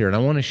Peter was here. And I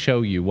want to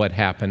show you what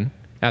happened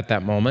at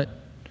that moment.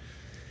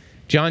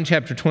 John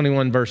chapter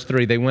 21, verse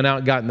 3, they went out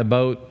and got in the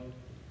boat,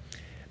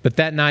 but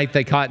that night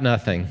they caught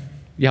nothing.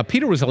 Yeah,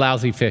 Peter was a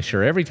lousy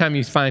fisher. Every time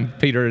you find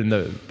Peter in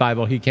the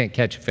Bible, he can't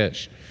catch a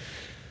fish.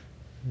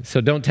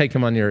 So don't take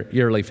him on your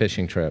yearly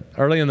fishing trip.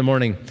 Early in the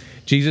morning,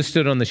 Jesus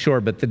stood on the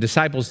shore, but the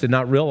disciples did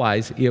not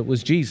realize it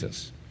was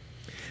Jesus.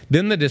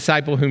 Then the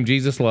disciple whom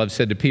Jesus loved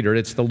said to Peter,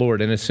 "It's the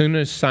Lord." And as soon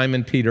as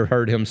Simon Peter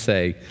heard him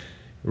say,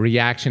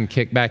 reaction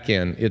kicked back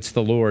in, "It's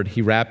the Lord,"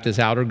 he wrapped his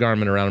outer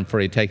garment around him, for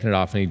he had taken it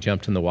off, and he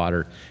jumped in the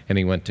water, and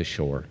he went to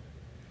shore.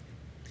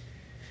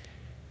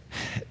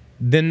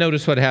 Then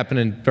notice what happened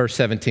in verse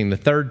 17, the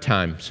third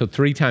time. So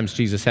 3 times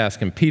Jesus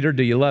asked him, "Peter,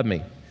 do you love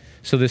me?"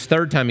 So this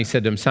third time he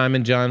said to him,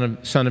 "Simon,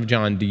 son of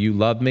John, do you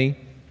love me?"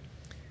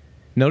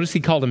 Notice he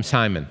called him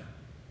Simon.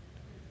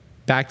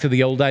 Back to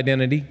the old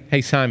identity. "Hey,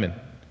 Simon,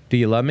 do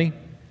you love me?"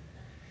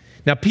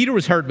 Now, Peter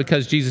was hurt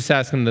because Jesus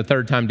asked him the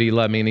third time, "Do you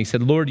love me?" And he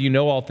said, "Lord, you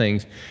know all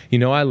things. You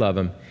know I love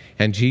him."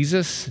 And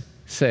Jesus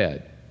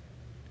said,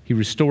 he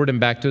restored him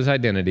back to his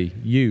identity.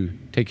 "You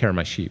take care of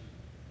my sheep."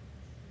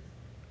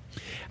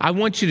 I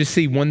want you to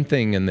see one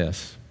thing in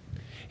this,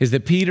 is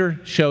that Peter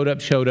showed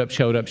up.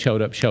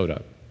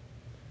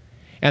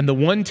 And the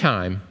one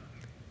time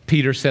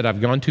Peter said,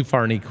 "I've gone too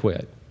far," and he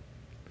quit,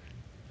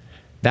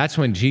 that's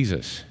when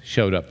Jesus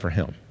showed up for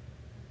him.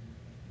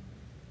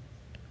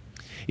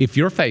 If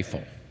you're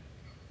faithful,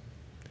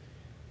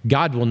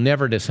 God will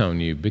never disown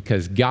you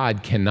because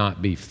God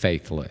cannot be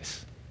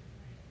faithless.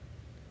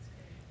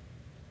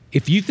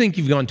 If you think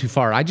you've gone too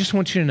far, I just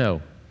want you to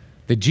know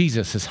that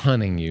Jesus is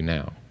hunting you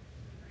now.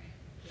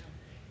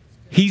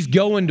 He's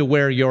going to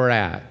where you're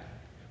at,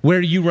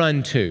 where you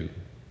run to.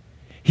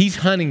 He's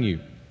hunting you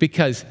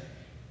because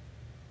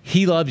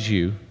he loves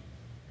you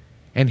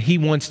and he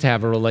wants to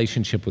have a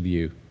relationship with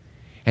you.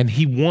 And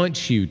he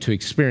wants you to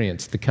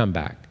experience the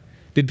comeback.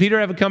 Did Peter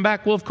have a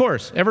comeback? Well, of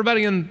course.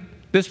 Everybody in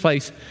this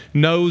place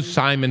knows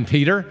Simon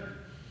Peter.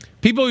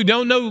 People who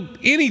don't know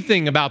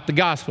anything about the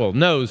gospel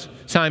knows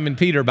Simon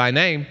Peter by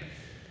name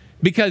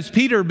because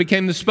Peter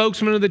became the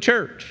spokesman of the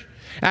church.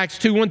 Acts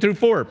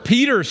 2:1-4.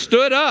 Peter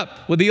stood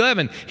up with the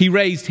 11. He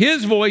raised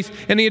his voice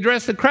and he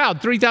addressed the crowd.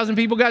 3,000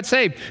 people got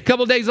saved. A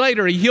couple days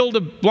later, he healed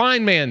a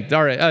blind man,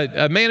 or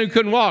a man who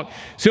couldn't walk.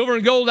 Silver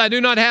and gold I do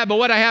not have, but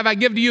what I have I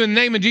give to you in the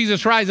name of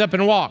Jesus. Rise up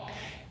and walk.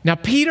 Now,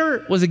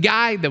 Peter was a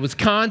guy that was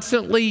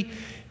constantly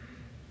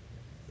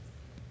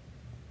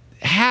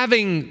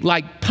having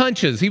like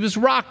punches. He was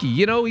Rocky,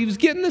 he was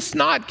getting the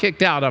snot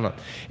kicked out of him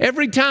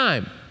every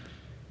time.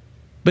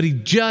 But he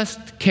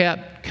just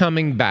kept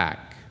coming back.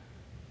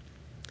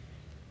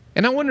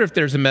 And I wonder if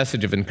there's a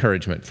message of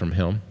encouragement from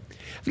him.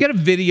 I've got a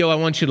video I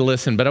want you to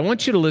listen, but I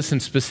want you to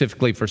listen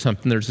specifically for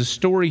something. There's a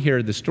story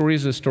here. The story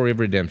is a story of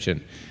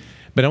redemption.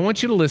 But I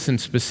want you to listen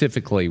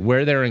specifically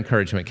where their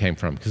encouragement came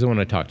from, because I want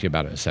to talk to you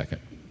about it in a second.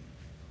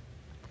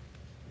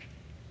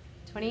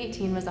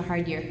 2018 was a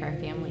hard year for our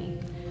family.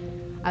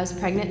 I was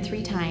pregnant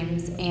 3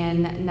 times,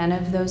 and none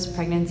of those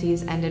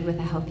pregnancies ended with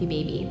a healthy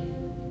baby.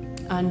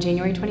 On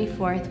January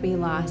 24th, we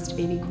lost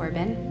baby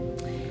Corbin.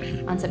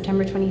 On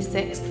September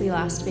 26th, we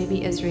lost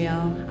baby Israel.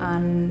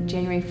 On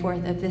January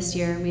 4th of this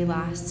year, we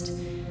lost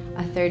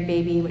a 3rd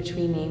baby, which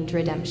we named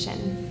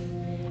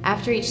Redemption.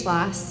 After each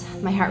loss,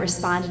 my heart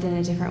responded in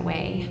a different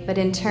way. But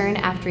in turn,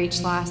 after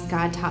each loss,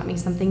 God taught me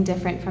something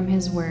different from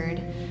His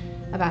Word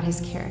about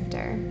His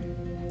character.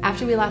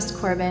 After we lost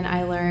Corbin,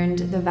 I learned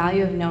the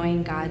value of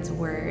knowing God's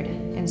Word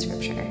in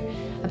Scripture,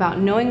 about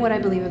knowing what I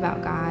believe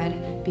about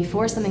God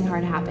before something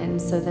hard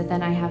happens, so that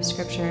then I have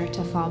Scripture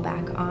to fall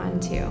back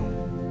on to.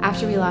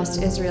 After we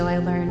lost Israel, I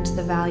learned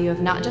the value of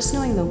not just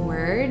knowing the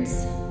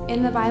words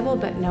in the Bible,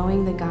 but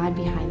knowing the God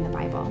behind the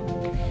Bible.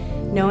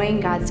 Knowing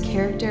God's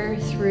character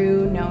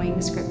through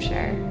knowing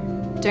Scripture.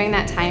 During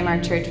that time,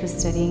 our church was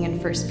studying in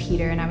 1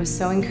 Peter, and I was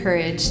so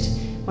encouraged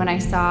when I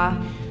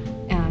saw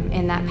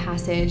in that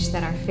passage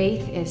that our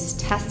faith is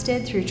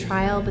tested through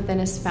trial, but then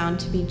is found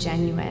to be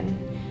genuine.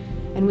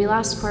 And we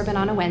lost Corbin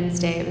on a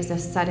Wednesday. It was a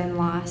sudden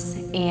loss,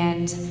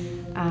 and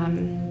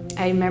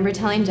I remember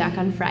telling Jack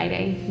on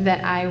Friday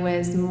that I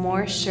was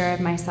more sure of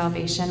my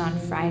salvation on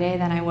Friday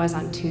than I was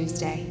on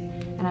Tuesday,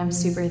 and I'm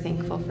super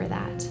thankful for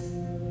that.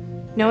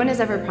 No one has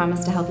ever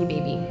promised a healthy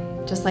baby,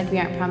 just like we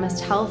aren't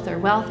promised health or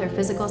wealth or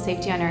physical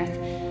safety on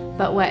earth,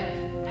 but what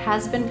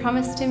has been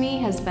promised to me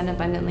has been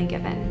abundantly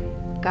given.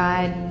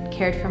 God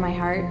cared for my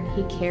heart.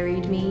 He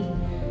carried me.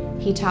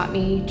 He taught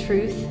me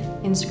truth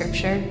in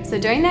Scripture. So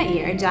during that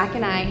year, Jack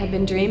and I had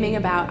been dreaming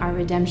about our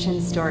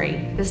redemption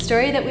story, the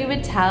story that we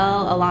would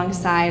tell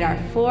alongside our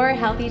 4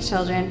 healthy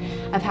children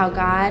of how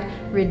God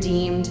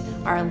redeemed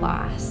our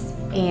loss.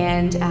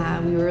 And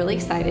we were really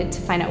excited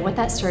to find out what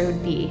that story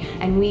would be.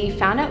 And we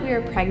found out we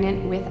were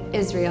pregnant with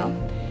Israel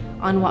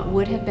on what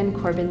would have been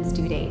Corbin's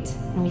due date.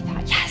 And we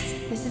thought, yes,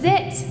 this is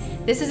it.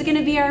 This is going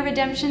to be our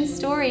redemption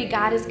story.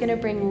 God is going to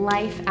bring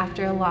life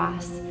after a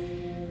loss.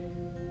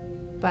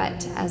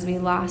 But as we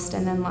lost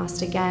and then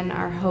lost again,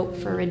 our hope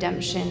for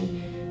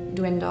redemption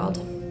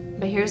dwindled.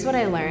 But here's what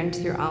I learned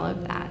through all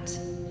of that.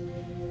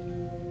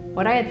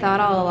 What I had thought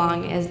all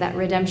along is that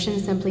redemption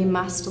simply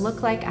must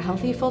look like a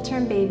healthy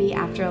full-term baby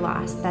after a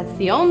loss. That's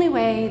the only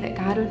way that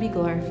God would be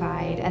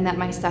glorified and that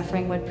my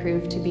suffering would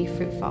prove to be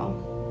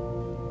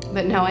fruitful.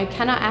 But no, I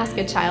cannot ask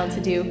a child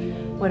to do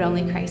what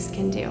only Christ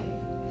can do.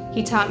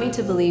 He taught me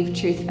to believe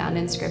truth found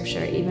in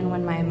Scripture, even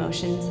when my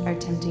emotions are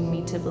tempting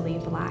me to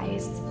believe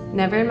lies.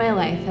 Never in my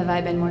life have I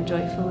been more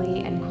joyfully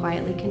and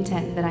quietly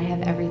content that I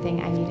have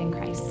everything I need in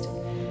Christ.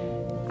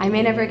 I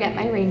may never get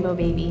my rainbow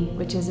baby,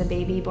 which is a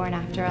baby born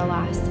after a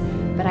loss,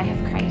 but I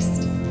have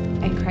Christ,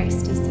 and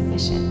Christ is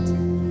sufficient.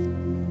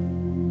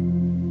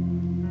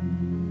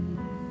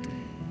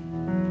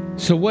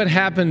 So what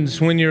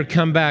happens when your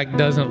comeback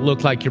doesn't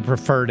look like your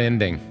preferred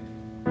ending?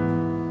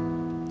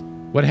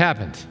 What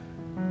happens?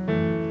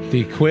 Do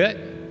you quit?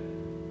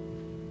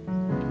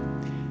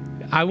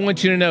 I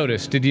want you to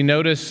notice, did you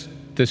notice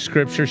the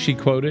scripture she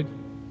quoted?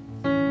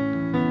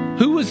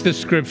 Who was the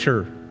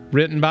scripture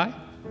written by?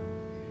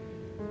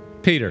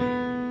 Peter.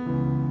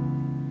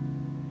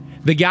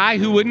 The guy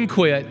who wouldn't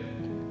quit,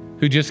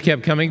 who just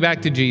kept coming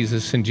back to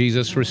Jesus, and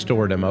Jesus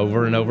restored him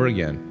over and over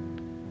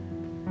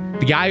again.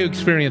 The guy who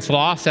experienced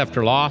loss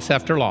after loss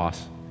after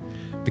loss.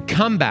 The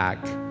comeback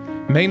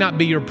may not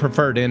be your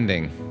preferred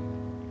ending.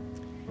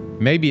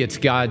 Maybe it's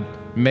God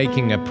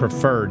making a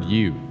preferred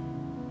you.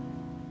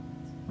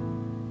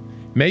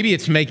 Maybe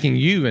it's making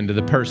you into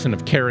the person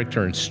of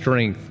character and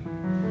strength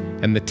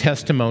and the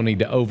testimony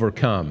to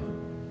overcome.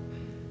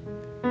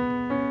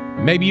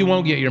 Maybe you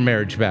won't get your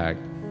marriage back.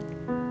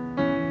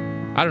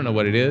 I don't know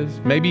what it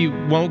is. Maybe you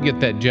won't get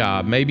that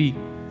job. Maybe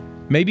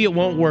it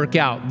won't work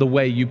out the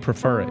way you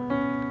prefer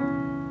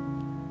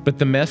it. But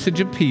the message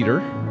of Peter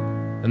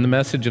and the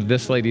message of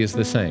this lady is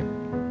the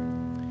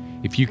same.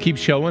 If you keep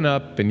showing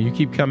up and you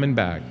keep coming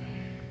back,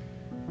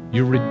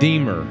 your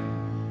Redeemer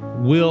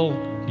will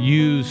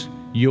use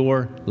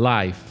your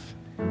life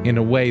in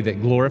a way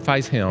that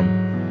glorifies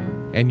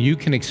Him and you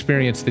can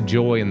experience the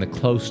joy and the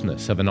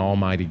closeness of an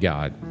almighty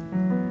God.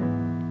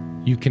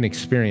 You can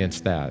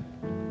experience that.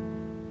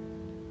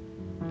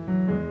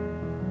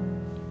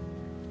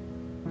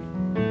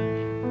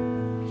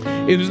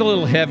 It was a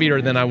little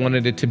heavier than I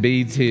wanted it to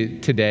be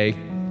today.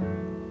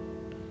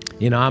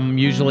 You know, I'm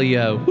usually,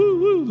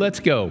 woo, let's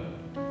go.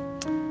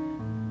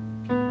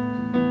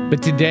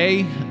 But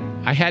today,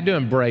 I had to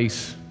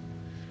embrace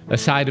a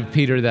side of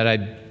Peter that I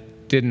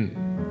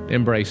didn't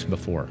embrace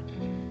before.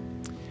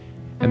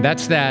 And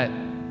that's that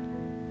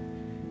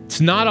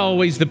it's not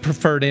always the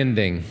preferred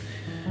ending,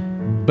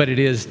 but it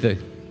is the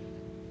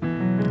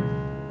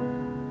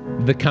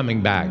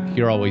coming back.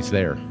 You're always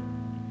there.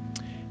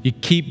 You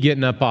keep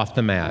getting up off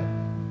the mat.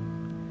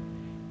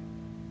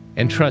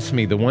 And trust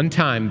me, the one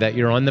time that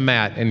you're on the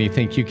mat and you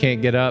think you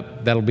can't get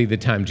up, that'll be the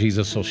time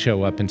Jesus will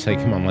show up and say,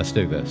 come on, let's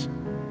do this.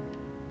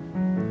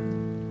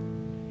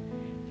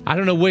 I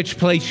don't know which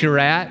place you're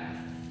at.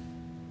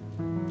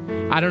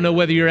 I don't know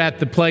whether you're at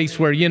the place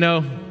where, you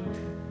know,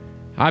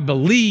 I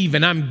believe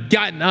and I'm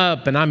gotten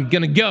up and I'm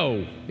going to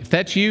go. If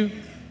that's you,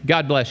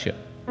 God bless you.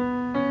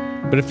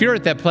 But if you're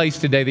at that place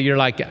today that you're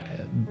like,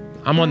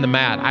 I'm on the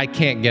mat, I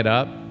can't get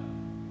up,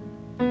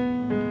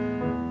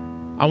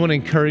 I want to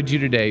encourage you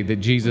today that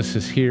Jesus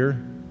is here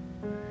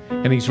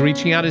and he's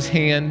reaching out his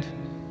hand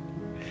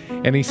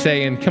and he's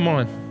saying, come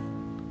on,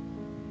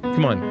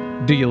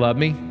 do you love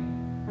me?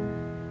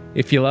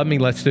 If you love me,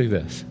 let's do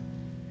this.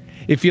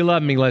 If you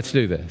love me, let's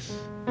do this.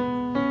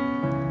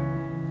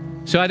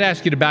 So I'd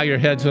ask you to bow your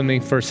heads with me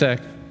for a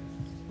sec.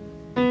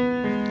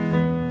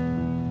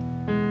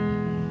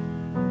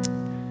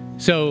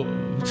 So,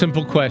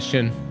 simple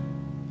question.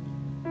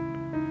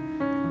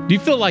 Do you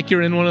feel like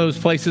you're in one of those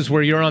places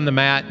where you're on the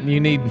mat and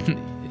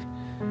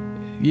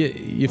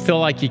you feel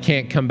like you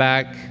can't come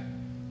back?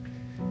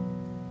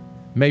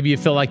 Maybe you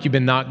feel like you've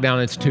been knocked down,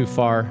 it's too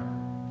far.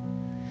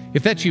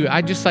 If that's you,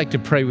 I'd just like to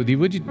pray with you.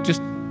 Would you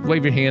just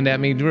wave your hand at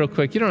me real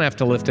quick? You don't have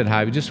to lift it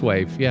high, but just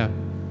wave. Yeah.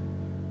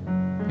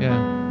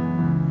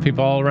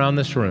 People all around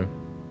this room.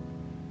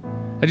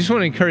 I just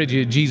want to encourage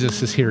you,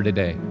 Jesus is here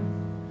today.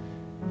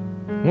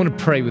 I want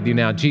to pray with you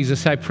now.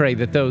 Jesus, I pray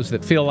that those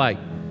that feel like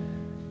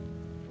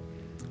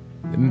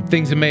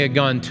things that may have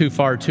gone too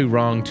far, too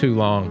wrong, too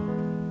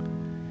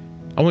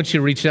long, I want you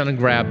to reach down and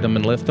grab them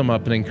and lift them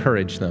up and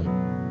encourage them.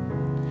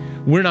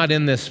 We're not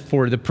in this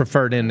for the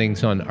preferred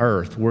endings on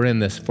earth. We're in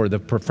this for the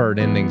preferred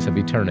endings of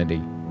eternity.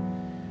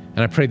 And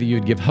I pray that you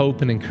would give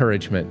hope and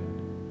encouragement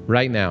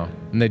right now,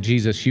 and that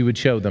Jesus, you would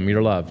show them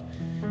your love.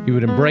 You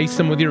would embrace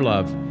them with your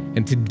love.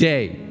 And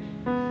today,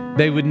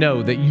 they would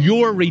know that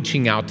you're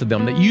reaching out to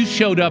them, that you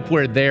showed up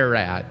where they're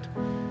at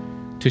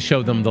to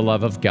show them the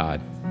love of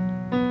God.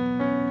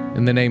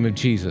 In the name of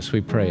Jesus,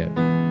 we pray it.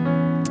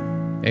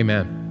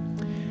 Amen.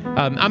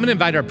 I'm going to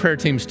invite our prayer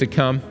teams to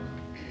come.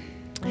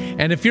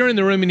 And if you're in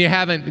the room and you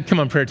haven't, come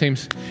on, prayer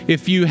teams.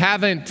 If you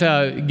haven't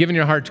given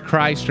your heart to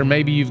Christ, or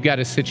maybe you've got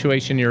a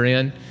situation you're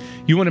in,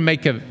 you want to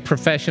make a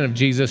profession of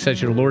Jesus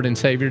as your Lord and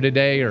Savior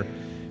today, or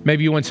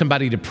maybe you want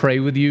somebody to pray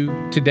with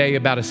you today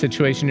about a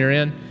situation you're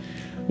in,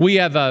 we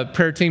have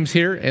prayer teams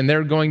here, and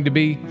they're going to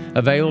be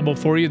available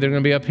for you. They're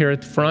going to be up here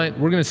at the front.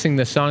 We're going to sing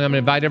this song. I'm going to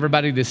invite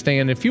everybody to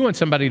stand. If you want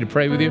somebody to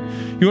pray with you,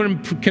 you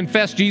want to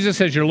confess Jesus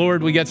as your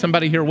Lord, we got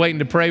somebody here waiting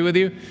to pray with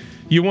you.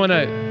 You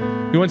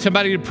want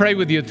somebody to pray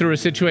with you through a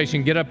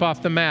situation, get up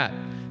off the mat.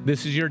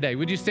 This is your day.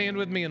 Would you stand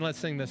with me and let's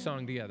sing this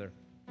song together?